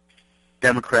 Gallup,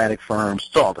 Democratic firms,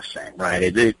 it's all the same,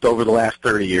 right? Over the last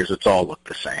 30 years, it's all looked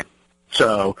the same.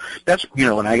 So that's,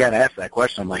 when I got asked that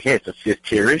question, I'm like, hey, it's a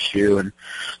 5th-tier issue, and,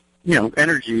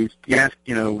 energy, you ask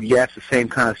the same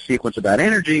kind of sequence about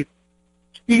energy,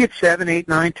 you get 7, 8,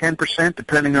 9, 10%,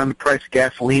 depending on the price of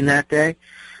gasoline that day. And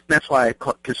that's why I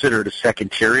consider it a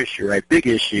 2nd-tier issue, right? Big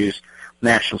issues,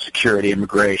 national security,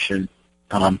 immigration,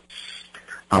 the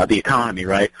economy,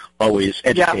 right? Always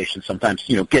education. Yeah. Sometimes,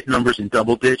 get numbers in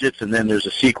double digits, and then there's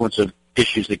a sequence of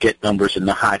issues that get numbers in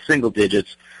the high single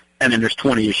digits, and then there's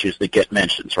 20 issues that get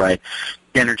mentions, right?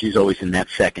 Energy is always in that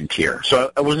 2nd tier.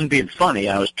 So I wasn't being funny.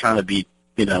 I was trying to be,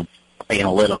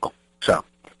 analytical. So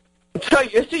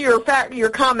your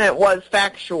comment was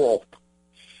factual.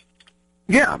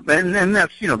 Yeah, and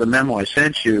that's, the memo I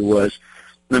sent you was,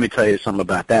 let me tell you something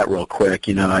about that real quick.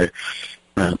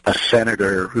 A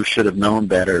senator who should have known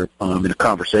better in a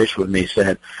conversation with me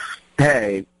said,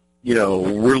 hey,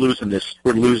 we're losing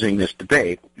this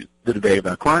debate, the debate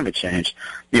about climate change.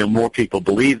 More people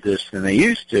believe this than they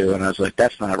used to. And I was like,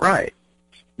 that's not right.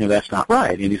 That's not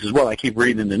right. And he says, well, I keep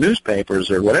reading in the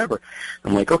newspapers or whatever.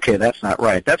 I'm like, okay, that's not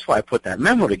right. That's why I put that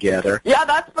memo together. Yeah,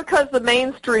 that's because the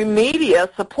mainstream media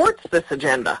supports this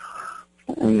agenda.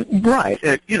 Right.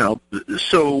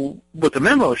 So what the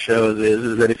memo shows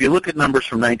is that if you look at numbers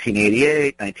from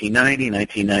 1988, 1990,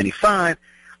 1995,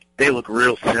 they look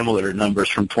real similar to numbers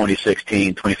from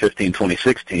 2016, 2015,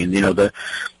 2016.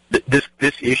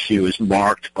 This issue is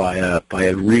marked by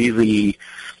a really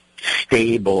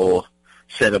stable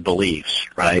set of beliefs,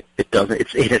 right?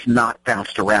 It has not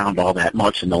bounced around all that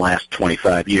much in the last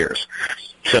 25 years.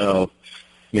 So,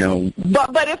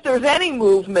 But if there's any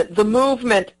movement, the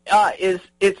movement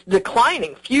it's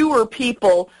declining. Fewer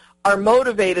people are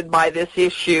motivated by this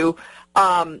issue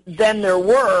than there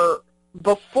were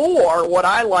before what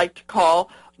I like to call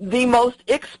the most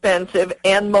expensive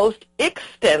and most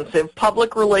extensive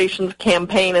public relations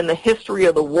campaign in the history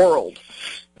of the world.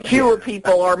 Fewer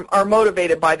people are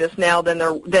motivated by this now than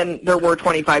there were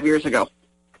 25 years ago.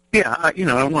 Yeah,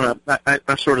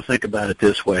 I sort of think about it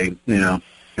this way.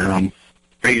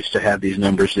 I used to have these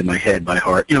numbers in my head by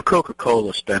heart.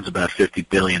 Coca-Cola spends about $50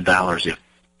 billion,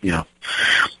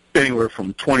 anywhere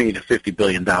from $20 to $50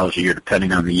 billion a year,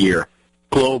 depending on the year,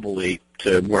 globally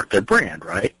to work their brand,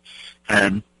 right?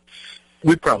 And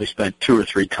we probably spent 2 or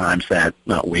 3 times that,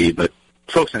 not we, but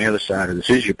folks on the other side of this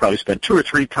issue probably spent 2 or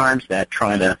 3 times that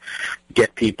trying to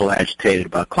get people agitated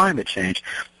about climate change.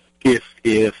 If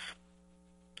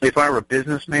I were a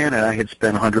businessman and I had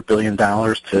spent $100 billion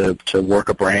to work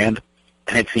a brand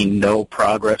and had seen no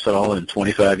progress at all in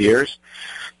 25 years,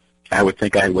 I would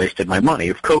think I had wasted my money.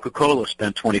 If Coca-Cola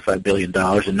spent $25 billion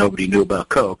and nobody knew about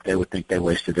Coke, they would think they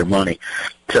wasted their money.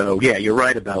 So, yeah, you're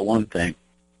right about one thing.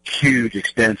 Huge,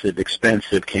 extensive,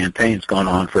 expensive campaigns going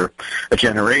on for a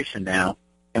generation now,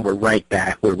 and we're right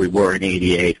back where we were in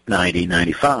 88, 90,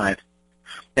 95.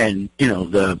 And,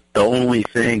 the only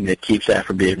thing that keeps that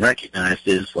from being recognized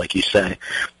is, like you say,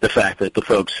 the fact that the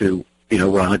folks who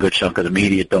run a good chunk of the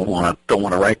media don't want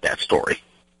to write that story.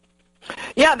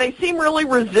 Yeah, they seem really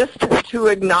resistant to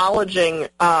acknowledging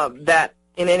that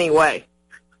in any way.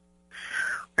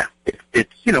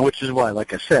 It's which is why,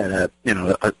 like I said,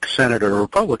 a senator, a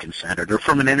Republican senator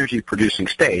from an energy-producing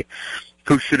state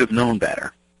who should have known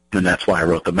better, and that's why I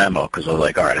wrote the memo, because I was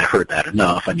like, all right, I've heard that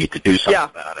enough. I need to do something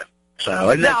about it.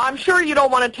 So now, I'm sure you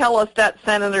don't want to tell us that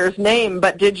senator's name,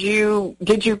 but did you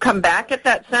come back at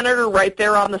that senator right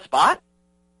there on the spot?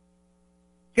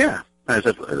 Yeah, I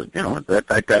said,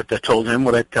 I told him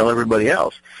what I tell everybody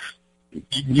else.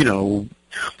 You're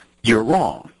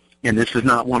wrong. And this is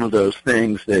not one of those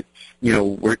things that,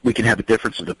 we can have a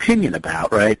difference of opinion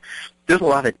about, right? There's a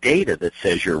lot of data that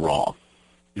says you're wrong.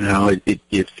 If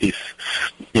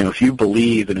you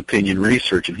believe in opinion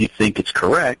research, if you think it's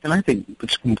correct, and I think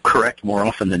it's correct more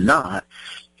often than not.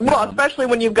 Well, especially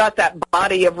when you've got that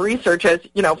body of research, as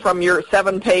from your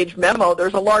 7-page memo,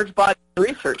 there's a large body of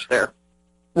research there.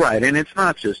 Right, and it's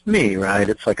not just me, right?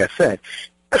 It's like I said,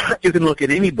 you can look at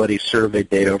anybody's survey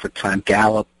data over time.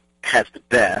 Gallup has the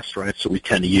best, right? So we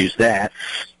tend to use that.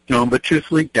 But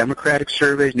truthfully, Democratic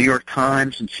surveys, New York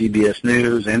Times and CBS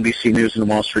News, NBC News and the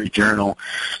Wall Street Journal,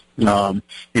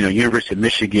 University of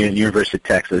Michigan, University of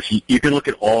Texas, you can look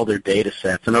at all their data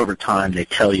sets, and over time they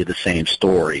tell you the same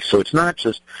story. So it's not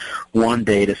just one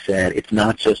data set. It's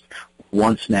not just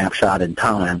one snapshot in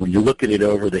time. When you look at it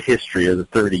over the history of the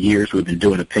 30 years we've been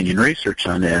doing opinion research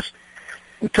on this,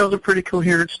 it tells a pretty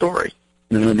coherent story.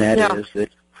 And that is that,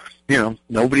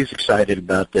 nobody's excited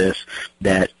about this,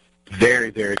 that very,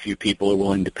 very few people are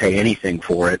willing to pay anything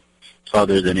for it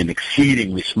other than an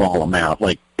exceedingly small amount,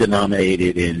 like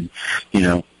denominated in,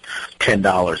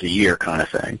 $10 a year kind of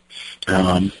thing.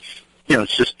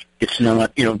 It's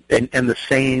not, and the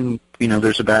same,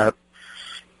 there's about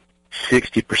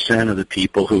 60% of the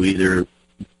people who either,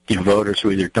 voters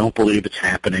who either don't believe it's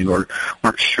happening or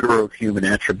aren't sure of human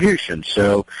attribution.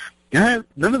 So, none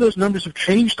of those numbers have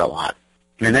changed a lot.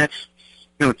 And that's,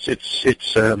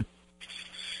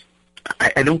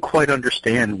 I don't quite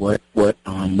understand what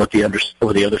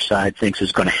the other side thinks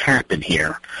is going to happen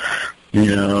here.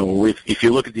 If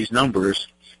you look at these numbers,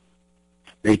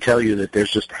 they tell you that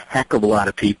there's just a heck of a lot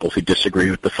of people who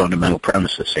disagree with the fundamental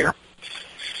premises here.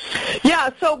 Yeah,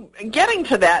 so getting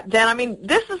to that, Dan,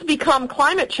 this has become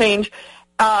climate change,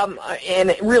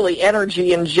 and really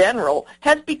energy in general,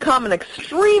 has become an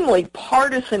extremely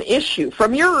partisan issue.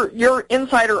 From your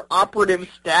insider operative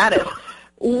status,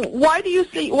 why do you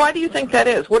think that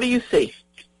is? What do you see?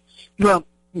 Well,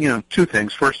 two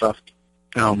things. First off,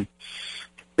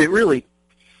 it really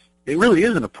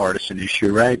isn't a partisan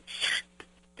issue, right?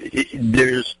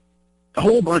 There's a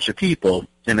whole bunch of people,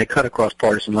 and they cut across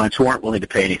partisan lines, who aren't willing to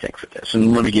pay anything for this.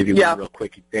 And let me give you one real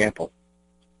quick example.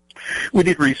 We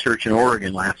did research in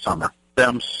Oregon last summer.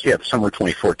 Summer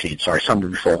 2014. Sorry, summer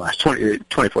before last,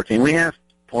 2014. We asked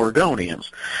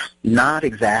Oregonians, not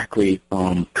exactly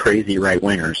crazy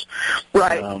right-wingers,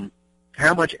 right?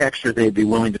 How much extra they'd be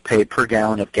willing to pay per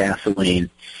gallon of gasoline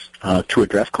to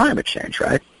address climate change,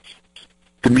 right?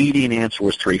 The median answer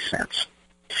was 3 cents.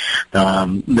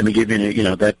 Let me give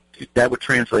you, that would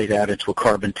translate out into a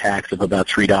carbon tax of about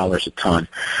 $3 a ton.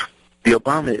 The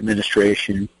Obama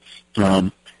administration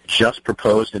just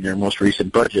proposed in their most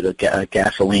recent budget a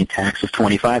gasoline tax of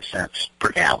 25 cents per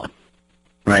gallon,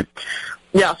 right?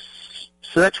 Yeah.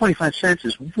 So that 25 cents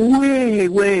is way,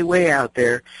 way, way out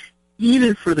there,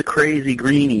 even for the crazy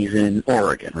greenies in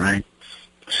Oregon, right?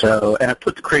 So, and I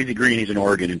put the crazy greenies in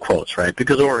Oregon in quotes, right?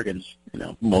 Because Oregon's,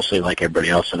 mostly like everybody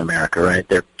else in America, right?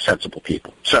 They're sensible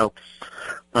people. So,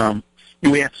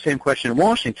 we asked the same question in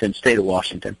Washington, state of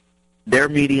Washington. Their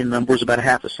median number is about a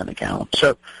half a cent a gallon.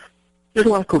 So, there's a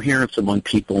lot of coherence among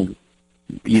people,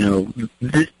 so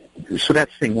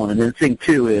that's thing one. And then thing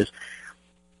two is,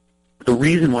 the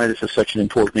reason why this is such an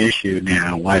important issue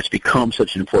now, why it's become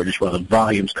such an important issue, why the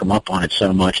volumes come up on it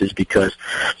so much, is because,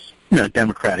 the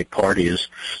Democratic Party is,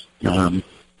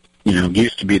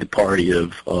 used to be the party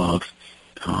of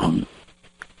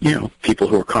people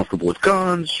who are comfortable with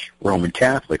guns, Roman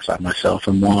Catholics, I myself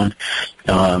am one,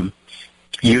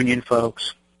 union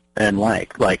folks, and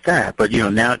like that. But,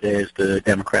 nowadays the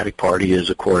Democratic Party is,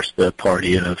 of course, the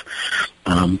party of,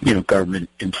 government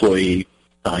employee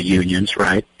unions,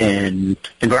 right, and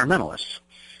environmentalists.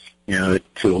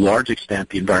 To a large extent,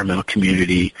 the environmental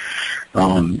community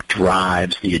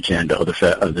drives the agenda of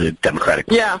the Democratic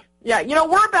Party. Yeah.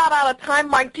 We're about out of time,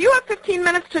 Mike. Do you have 15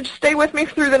 minutes to stay with me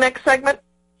through the next segment?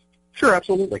 Sure,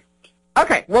 absolutely.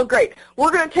 Okay, well, great.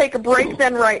 We're going to take a break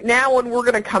then right now, and we're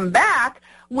going to come back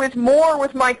with more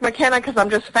with Mike McKenna, because I'm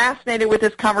just fascinated with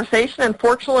this conversation.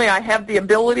 Unfortunately, I have the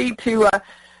ability to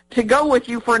to go with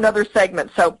you for another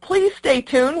segment. So please stay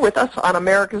tuned with us on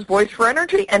America's Voice for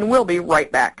Energy, and we'll be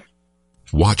right back.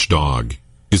 Watchdog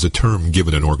is a term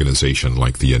given an organization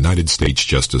like the United States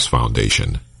Justice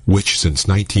Foundation, which since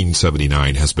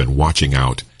 1979 has been watching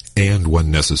out and, when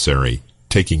necessary,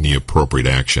 taking the appropriate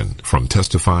action from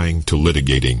testifying to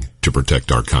litigating to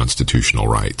protect our constitutional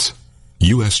rights.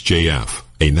 USJF,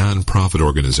 a non-profit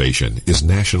organization, is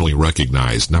nationally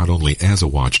recognized not only as a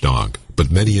watchdog,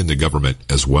 but many in the government,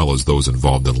 as well as those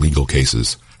involved in legal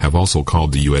cases, have also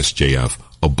called the USJF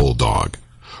a bulldog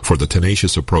for the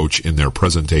tenacious approach in their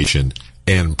presentation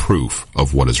and proof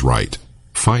of what is right.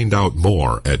 Find out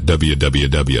more at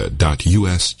www.usjf.net.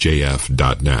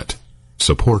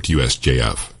 Support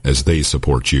USJF as they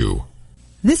support you.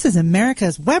 This is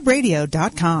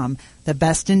America'sWebRadio.com, the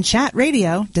best in chat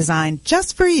radio designed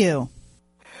just for you.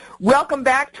 Welcome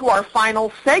back to our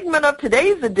final segment of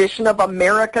today's edition of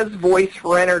America's Voice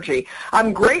for Energy.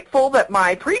 I'm grateful that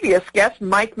my previous guest,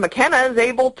 Mike McKenna, is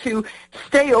able to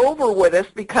stay over with us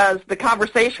because the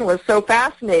conversation was so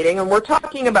fascinating, and we're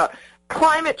talking about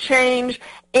climate change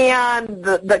and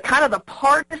the kind of the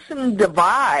partisan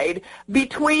divide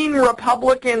between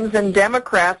Republicans and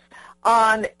Democrats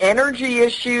on energy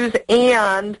issues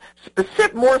and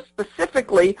more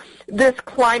specifically this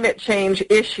climate change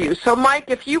issue. So Mike,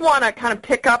 if you want to kind of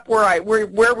pick up where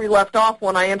we left off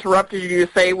when I interrupted you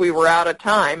to say we were out of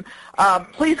time,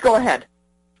 please go ahead.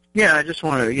 Yeah, I just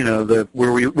want to,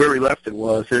 where we left it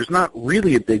was there's not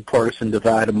really a big partisan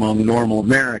divide among normal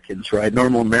Americans, right?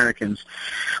 Normal Americans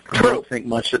don't think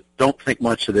much of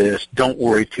this, don't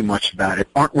worry too much about it,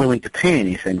 aren't willing to pay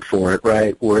anything for it,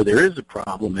 right? Where there is a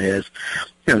problem is,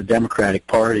 the Democratic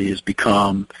Party has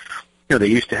become, they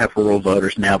used to have rural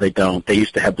voters, now they don't. They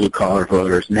used to have blue-collar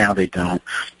voters, now they don't.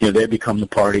 They become the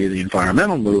party of the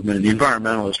environmental movement, and the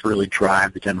environmentalists really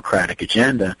drive the Democratic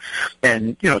agenda.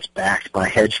 And, it's backed by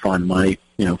hedge fund money,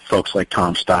 folks like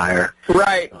Tom Steyer.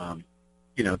 Right.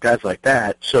 Guys like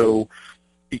that. So,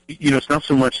 it's not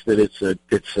so much that it's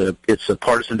a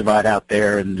partisan divide out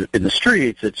there in the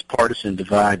streets. It's partisan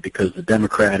divide because the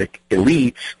Democratic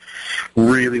elites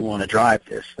really want to drive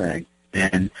this thing.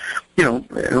 And,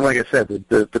 like I said,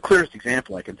 the clearest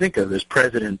example I can think of is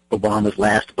President Obama's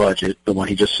last budget, the one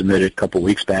he just submitted a couple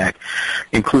weeks back,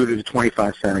 included a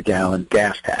 25-cent a gallon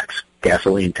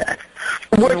gasoline tax.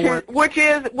 Which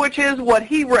is what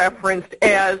he referenced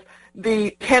as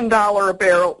the $10 a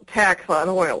barrel tax on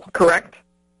oil, correct?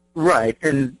 Right,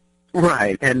 and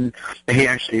he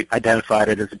actually identified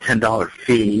it as a $10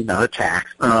 fee, not a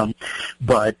tax.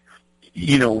 But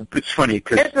it's funny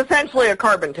because it's essentially a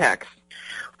carbon tax.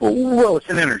 Well, it's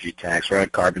an energy tax,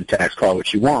 right? Carbon tax, call it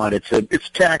what you want. It's a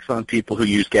tax on people who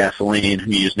use gasoline, who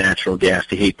use natural gas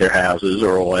to heat their houses,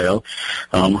 or oil,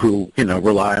 who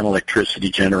rely on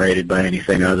electricity generated by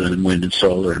anything other than wind and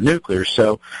solar or nuclear.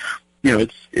 So,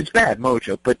 it's bad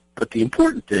mojo. But the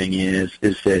important thing is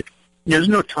that there's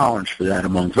no tolerance for that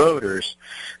among voters.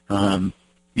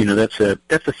 That's a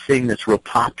thing that's real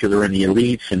popular in the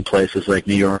elites in places like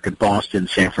New York and Boston,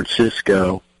 San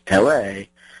Francisco, L.A.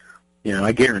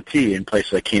 I guarantee in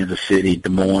places like Kansas City, Des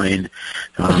Moines,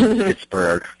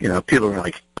 Pittsburgh, people are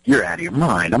like, you're out of your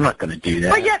mind. I'm not going to do that.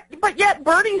 But yet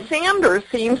Bernie Sanders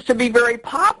seems to be very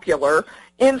popular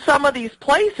in some of these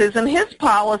places, and his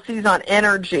policies on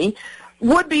energy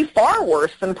would be far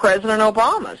worse than President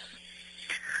Obama's.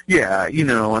 Yeah, he's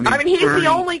the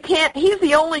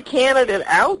only candidate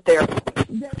out there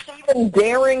that's even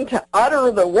daring to utter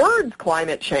the words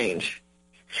climate change.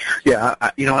 Yeah,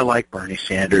 I like Bernie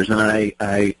Sanders, and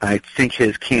I think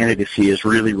his candidacy is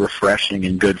really refreshing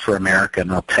and good for America,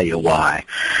 and I'll tell you why.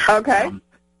 Okay.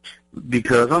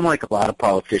 Because unlike a lot of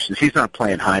politicians, he's not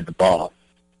playing hide the ball.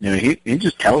 He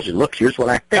just tells you, look, here's what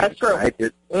I think. That's true. Right?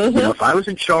 If I was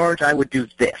in charge, I would do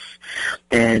this.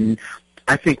 And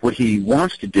I think what he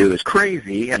wants to do is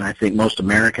crazy, and I think most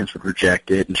Americans would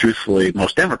reject it, and truthfully,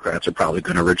 most Democrats are probably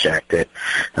going to reject it.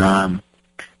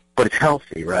 But it's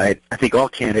healthy, right? I think all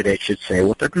candidates should say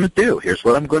what they're going to do. Here's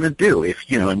what I'm going to do.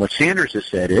 And what Sanders has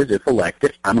said is, if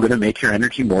elected, I'm going to make your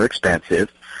energy more expensive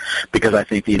because I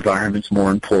think the environment's more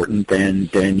important than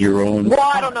your own. Well,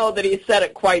 I don't know that he said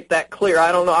it quite that clear.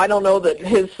 I don't know that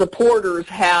his supporters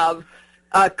have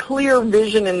a clear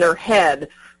vision in their head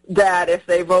that if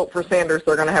they vote for Sanders,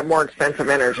 they're going to have more expensive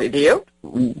energy. Do you?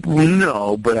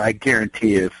 No, but I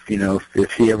guarantee if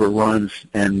he ever runs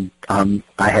and I'm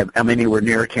anywhere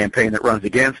near a campaign that runs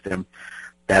against him,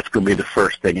 that's going to be the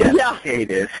first thing you have to say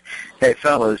is, hey,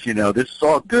 fellas, this is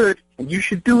all good, and you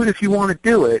should do it if you want to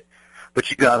do it, but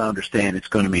you got to understand it's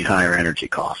going to mean higher energy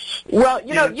costs. Well,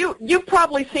 you've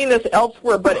probably seen this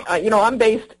elsewhere, but I'm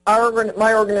based.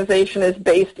 My organization is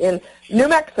based in New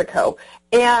Mexico,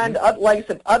 and like I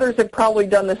said, others have probably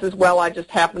done this as well. I just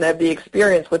happen to have the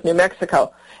experience with New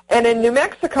Mexico. And in New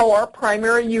Mexico, our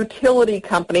primary utility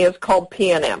company is called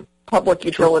PNM, Public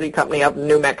Utility Company of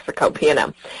New Mexico,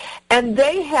 PNM. And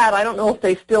they had, I don't know if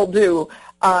they still do,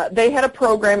 they had a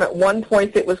program at one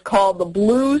point that was called the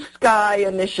Blue Sky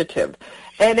Initiative.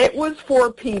 And it was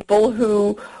for people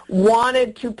who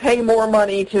wanted to pay more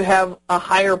money to have a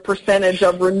higher percentage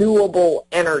of renewable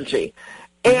energy.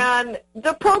 And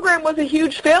the program was a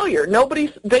huge failure.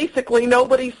 Nobody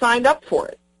signed up for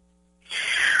it.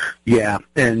 Yeah,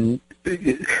 and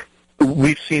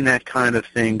we've seen that kind of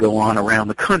thing go on around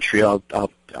the country. I'll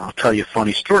tell you a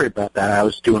funny story about that. I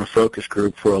was doing a focus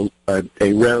group for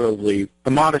a relatively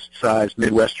modest-sized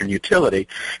Midwestern utility,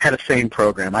 had the same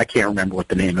program. I can't remember what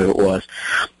the name of it was.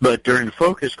 But during the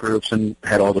focus groups, and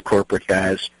had all the corporate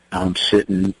guys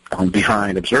sitting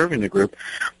behind observing the group,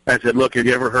 I said, look, have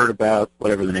you ever heard about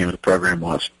whatever the name of the program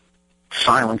was?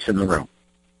 Silence in the room.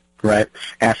 Right?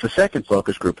 Asked the second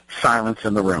focus group, silence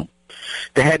in the room.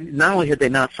 They had not only had they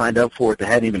not signed up for it, they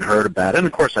hadn't even heard about it. And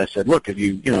of course, I said, look, if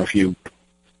you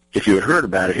had heard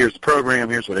about it, here's the program,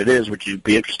 here's what it is. Would you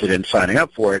be interested in signing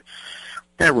up for it?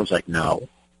 And everyone's like, no,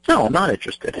 I'm not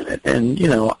interested in it. And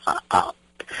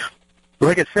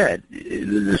like I said,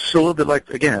 it's a little bit like,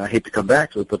 again, I hate to come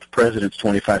back to it, but the president's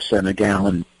 25-cent a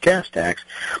gallon gas tax.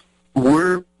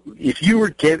 If you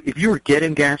were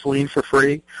getting gasoline for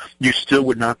free, you still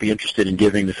would not be interested in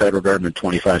giving the federal government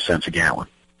 25 cents a gallon.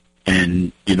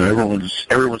 And everyone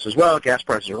says, well, gas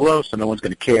prices are low, so no one's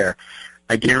going to care.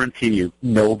 I guarantee you,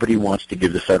 nobody wants to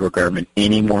give the federal government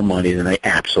any more money than they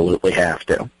absolutely have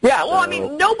to. Yeah, well,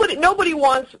 nobody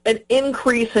wants an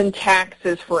increase in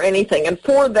taxes for anything, and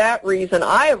for that reason,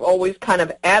 I have always kind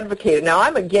of advocated. Now,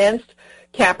 I'm against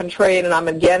cap and trade, and I'm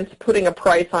against putting a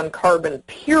price on carbon,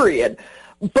 period.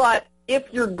 But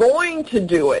if you're going to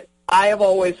do it, I have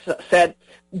always said,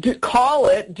 do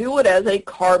it as a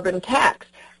carbon tax.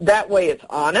 That way it's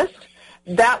honest.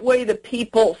 That way the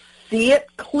people see it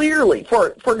clearly.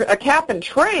 For a cap and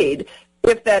trade,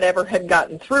 if that ever had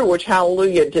gotten through, which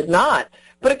hallelujah did not,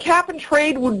 but a cap and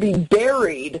trade would be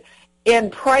buried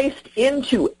and priced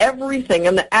into everything,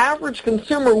 and the average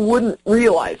consumer wouldn't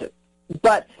realize it.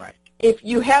 But if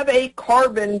you have a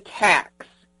carbon tax,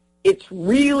 it's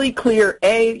really clear,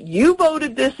 you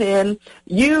voted this in,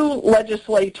 you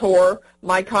legislator,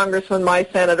 my congressman, my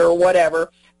senator,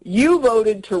 whatever, you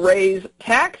voted to raise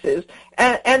taxes,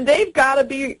 and they've got to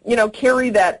be, carry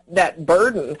that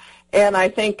burden. And I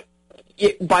think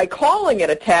by calling it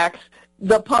a tax,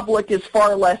 the public is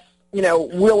far less,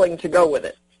 willing to go with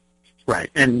it. Right.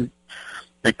 And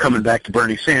coming back to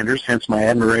Bernie Sanders, hence my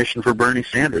admiration for Bernie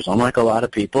Sanders. Unlike a lot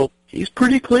of people, he's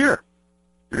pretty clear.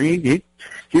 He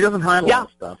doesn't hide a lot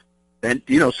of stuff. And,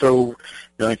 so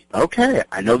you're like, okay,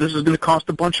 I know this is going to cost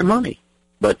a bunch of money,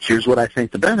 but here's what I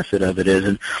think the benefit of it is.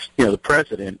 And, the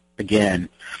president, again,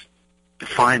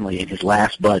 finally in his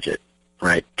last budget,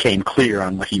 right, came clear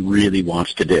on what he really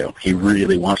wants to do. He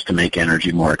really wants to make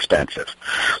energy more expensive.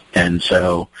 And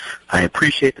so I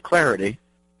appreciate the clarity.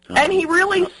 And he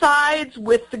really sides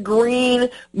with the green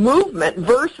movement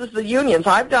versus the unions.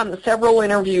 I've done several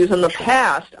interviews in the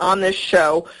past on this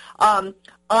show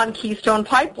on Keystone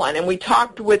Pipeline, and we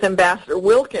talked with Ambassador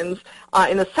Wilkins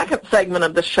in the second segment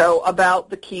of the show about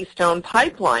the Keystone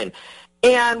Pipeline.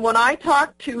 And when I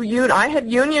talked to I had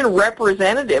union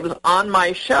representatives on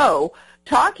my show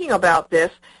talking about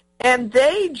this, and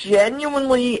they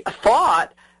genuinely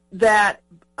thought that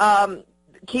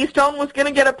Keystone was going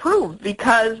to get approved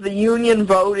because the union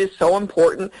vote is so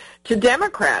important to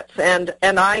Democrats. And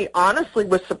I honestly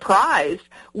was surprised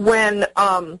when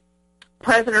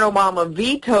President Obama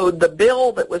vetoed the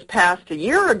bill that was passed a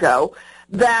year ago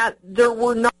that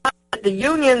the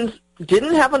unions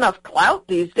didn't have enough clout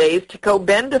these days to go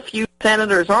bend a few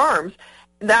senators' arms.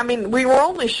 I mean, we were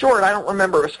only short, I don't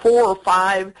remember, it was 4 or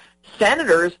 5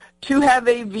 senators to have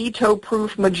a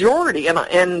veto-proof majority,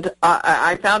 and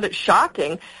I found it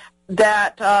shocking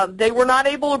that they were not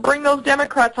able to bring those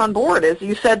Democrats on board. As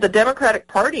you said, the Democratic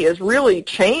Party has really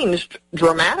changed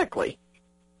dramatically.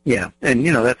 Yeah, and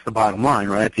that's the bottom line,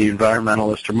 right? The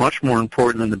environmentalists are much more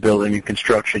important than the building and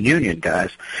construction union guys.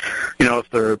 If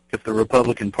the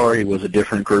Republican Party was a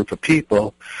different group of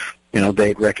people,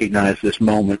 they'd recognize this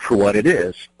moment for what it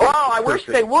is. Well, I wish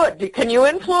they would. Can you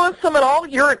influence them at all?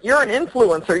 You're an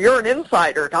influencer. You're an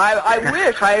insider. I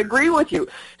wish. I agree with you. It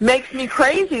makes me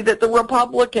crazy that the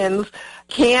Republicans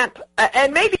can't,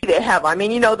 and maybe they have. I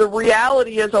mean, the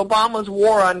reality is Obama's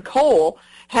war on coal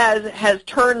has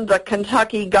turned the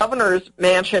Kentucky governor's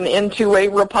mansion into a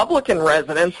Republican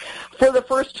residence for the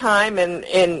first time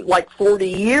in like 40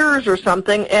 years or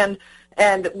something, and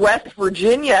West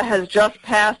Virginia has just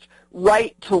passed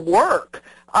right to work.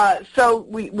 So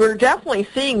we're definitely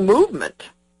seeing movement.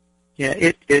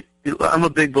 Yeah, I'm a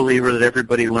big believer that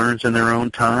everybody learns in their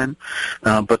own time,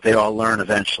 but they all learn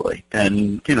eventually.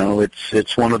 And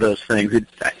it's one of those things.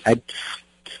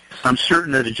 I'm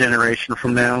certain that a generation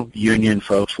from now, union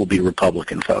folks will be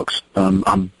Republican folks.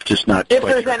 I'm just not. If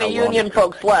there's any union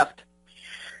folks left,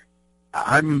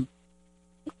 I'm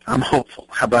hopeful.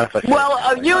 How about if I?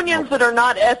 Well, unions that are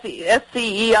not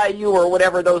SCEIU or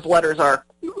whatever those letters are.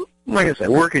 Like I said,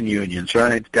 working unions,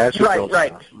 right? Guys who build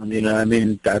stuff.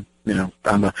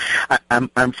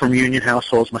 I'm from union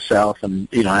households myself, and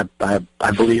I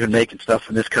believe in making stuff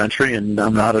in this country, and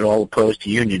I'm not at all opposed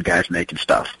to union guys making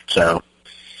stuff. So.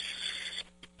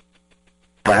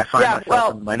 But I find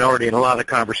myself in the minority in a lot of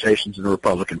conversations in the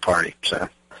Republican Party. So,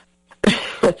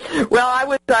 well, I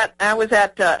was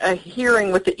at a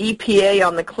hearing with the EPA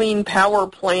on the Clean Power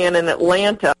Plan in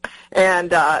Atlanta,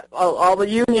 and all the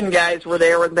union guys were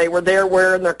there, and they were there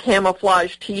wearing their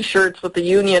camouflage T-shirts with the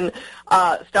union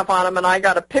stuff on them, and I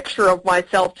got a picture of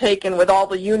myself taken with all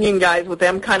the union guys with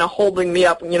them kind of holding me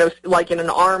up, like in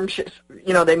an arm,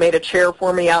 they made a chair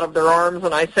for me out of their arms,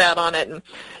 and I sat on it, and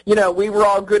we were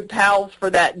all good pals for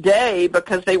that day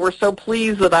because they were so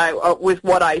pleased that with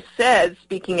what I said,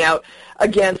 speaking out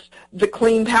against the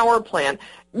Clean Power Plan.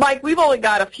 Mike, we've only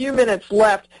got a few minutes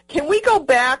left. Can we go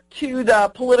back to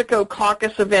the Politico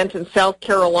Caucus event in South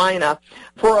Carolina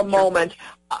for a moment?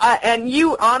 And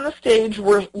you, on the stage,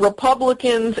 were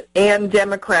Republicans and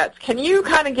Democrats. Can you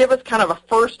kind of give us kind of a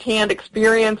first-hand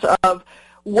experience of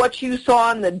what you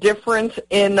saw and the difference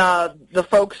in the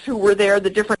folks who were there, the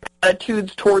different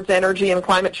attitudes towards energy and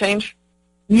climate change?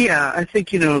 Yeah, I think,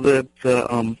 the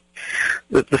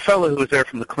fellow who was there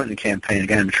from the Clinton campaign, a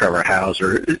guy named Trevor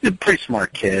Hauser, is a pretty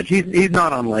smart kid. He's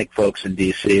not unlike folks in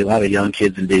D.C., a lot of young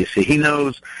kids in D.C. He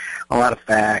knows a lot of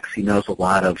facts. He knows a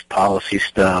lot of policy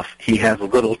stuff. He has a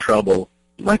little trouble,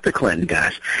 like the Clinton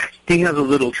guys, he has a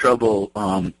little trouble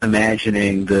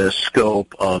imagining the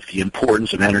scope of the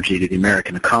importance of energy to the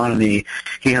American economy.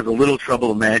 He has a little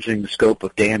trouble imagining the scope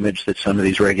of damage that some of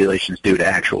these regulations do to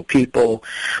actual people.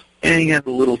 And he has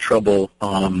a little trouble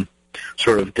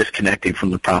sort of disconnecting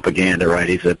from the propaganda, right?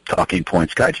 He's a talking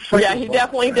points guy. He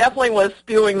definitely was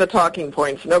spewing the talking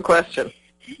points, no question.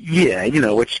 Yeah,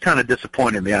 which kind of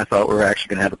disappointed me. I thought we were actually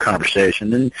going to have a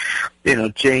conversation. And,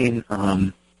 Jane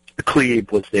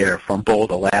Klebe was there from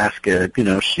Bold, Alaska.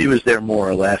 She was there more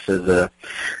or less as a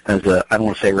I don't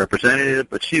want to say representative,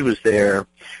 but she was there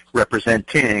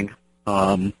representing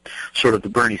sort of the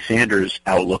Bernie Sanders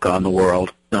outlook on the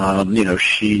world.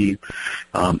 She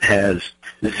has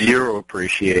zero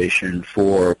appreciation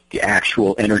for the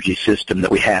actual energy system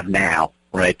that we have now,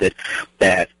 right? That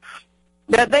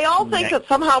they all think that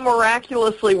somehow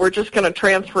miraculously we're just going to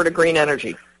transfer to green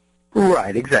energy.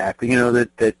 Right, exactly.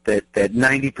 That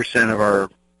 90% of our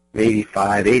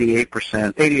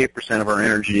 88% of our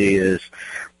energy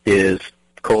is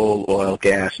coal, oil,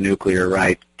 gas, nuclear,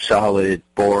 right? Solid,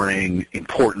 boring,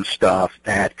 important stuff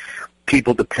that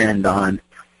people depend on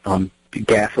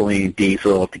gasoline,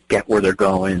 diesel to get where they're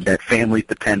going, that families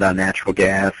depend on natural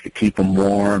gas to keep them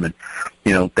warm, and,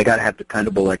 they got to have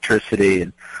dependable electricity.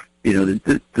 And,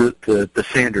 the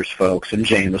Sanders folks, and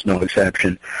Jane was no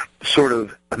exception, sort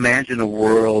of imagine a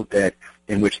world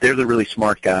in which they're the really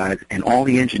smart guys, and all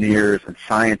the engineers and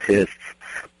scientists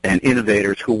and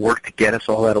innovators who work to get us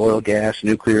all that oil, gas,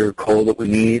 nuclear, coal that we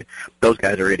need, those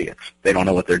guys are idiots. They don't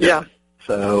know what they're doing. Yeah.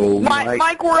 So,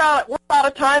 Mike, we're out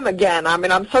of time again. I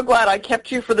mean, I'm so glad I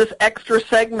kept you for this extra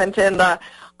segment, and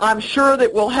I'm sure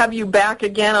that we'll have you back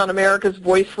again on America's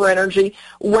Voice for Energy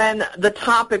when the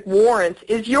topic warrants.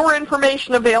 Is your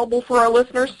information available for our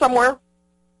listeners somewhere?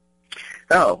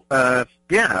 Oh,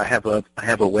 yeah, I have a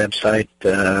website.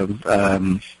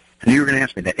 You were going to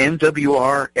ask me that,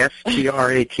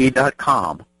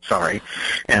 MWRSTRAT.com. Sorry,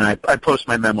 and I post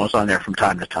my memos on there from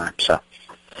time to time.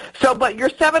 So, but your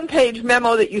 7-page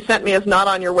memo that you sent me is not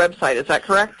on your website, is that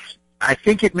correct? I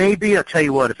think it may be. I'll tell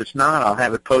you what, if it's not, I'll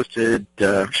have it posted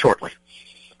shortly.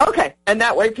 Okay, and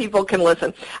that way people can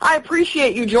listen. I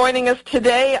appreciate you joining us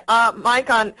today, Mike,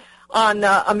 on on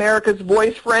America's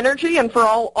Voice for Energy. And for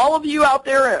all of you out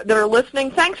there that are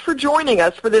listening, thanks for joining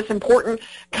us for this important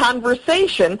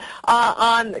conversation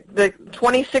on the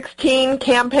 2016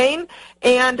 campaign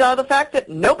and the fact that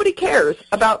nobody cares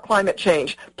about climate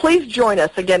change. Please join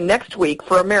us again next week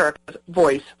for America's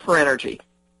Voice for Energy.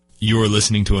 You are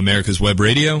listening to America's Web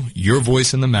Radio, your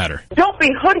voice in the matter. Don't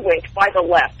be hoodwinked by the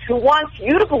left, who wants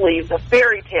you to believe the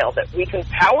fairy tale that we can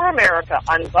power America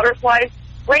on butterflies,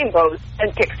 rainbows,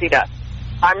 and pixie dust.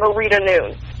 I'm Marita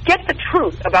Noon. Get the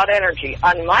truth about energy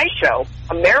on my show,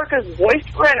 America's Voice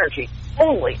for Energy,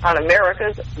 only on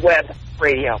America's Web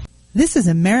Radio. This is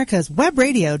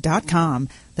America'sWebRadio.com,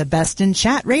 the best in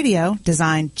chat radio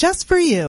designed just for you.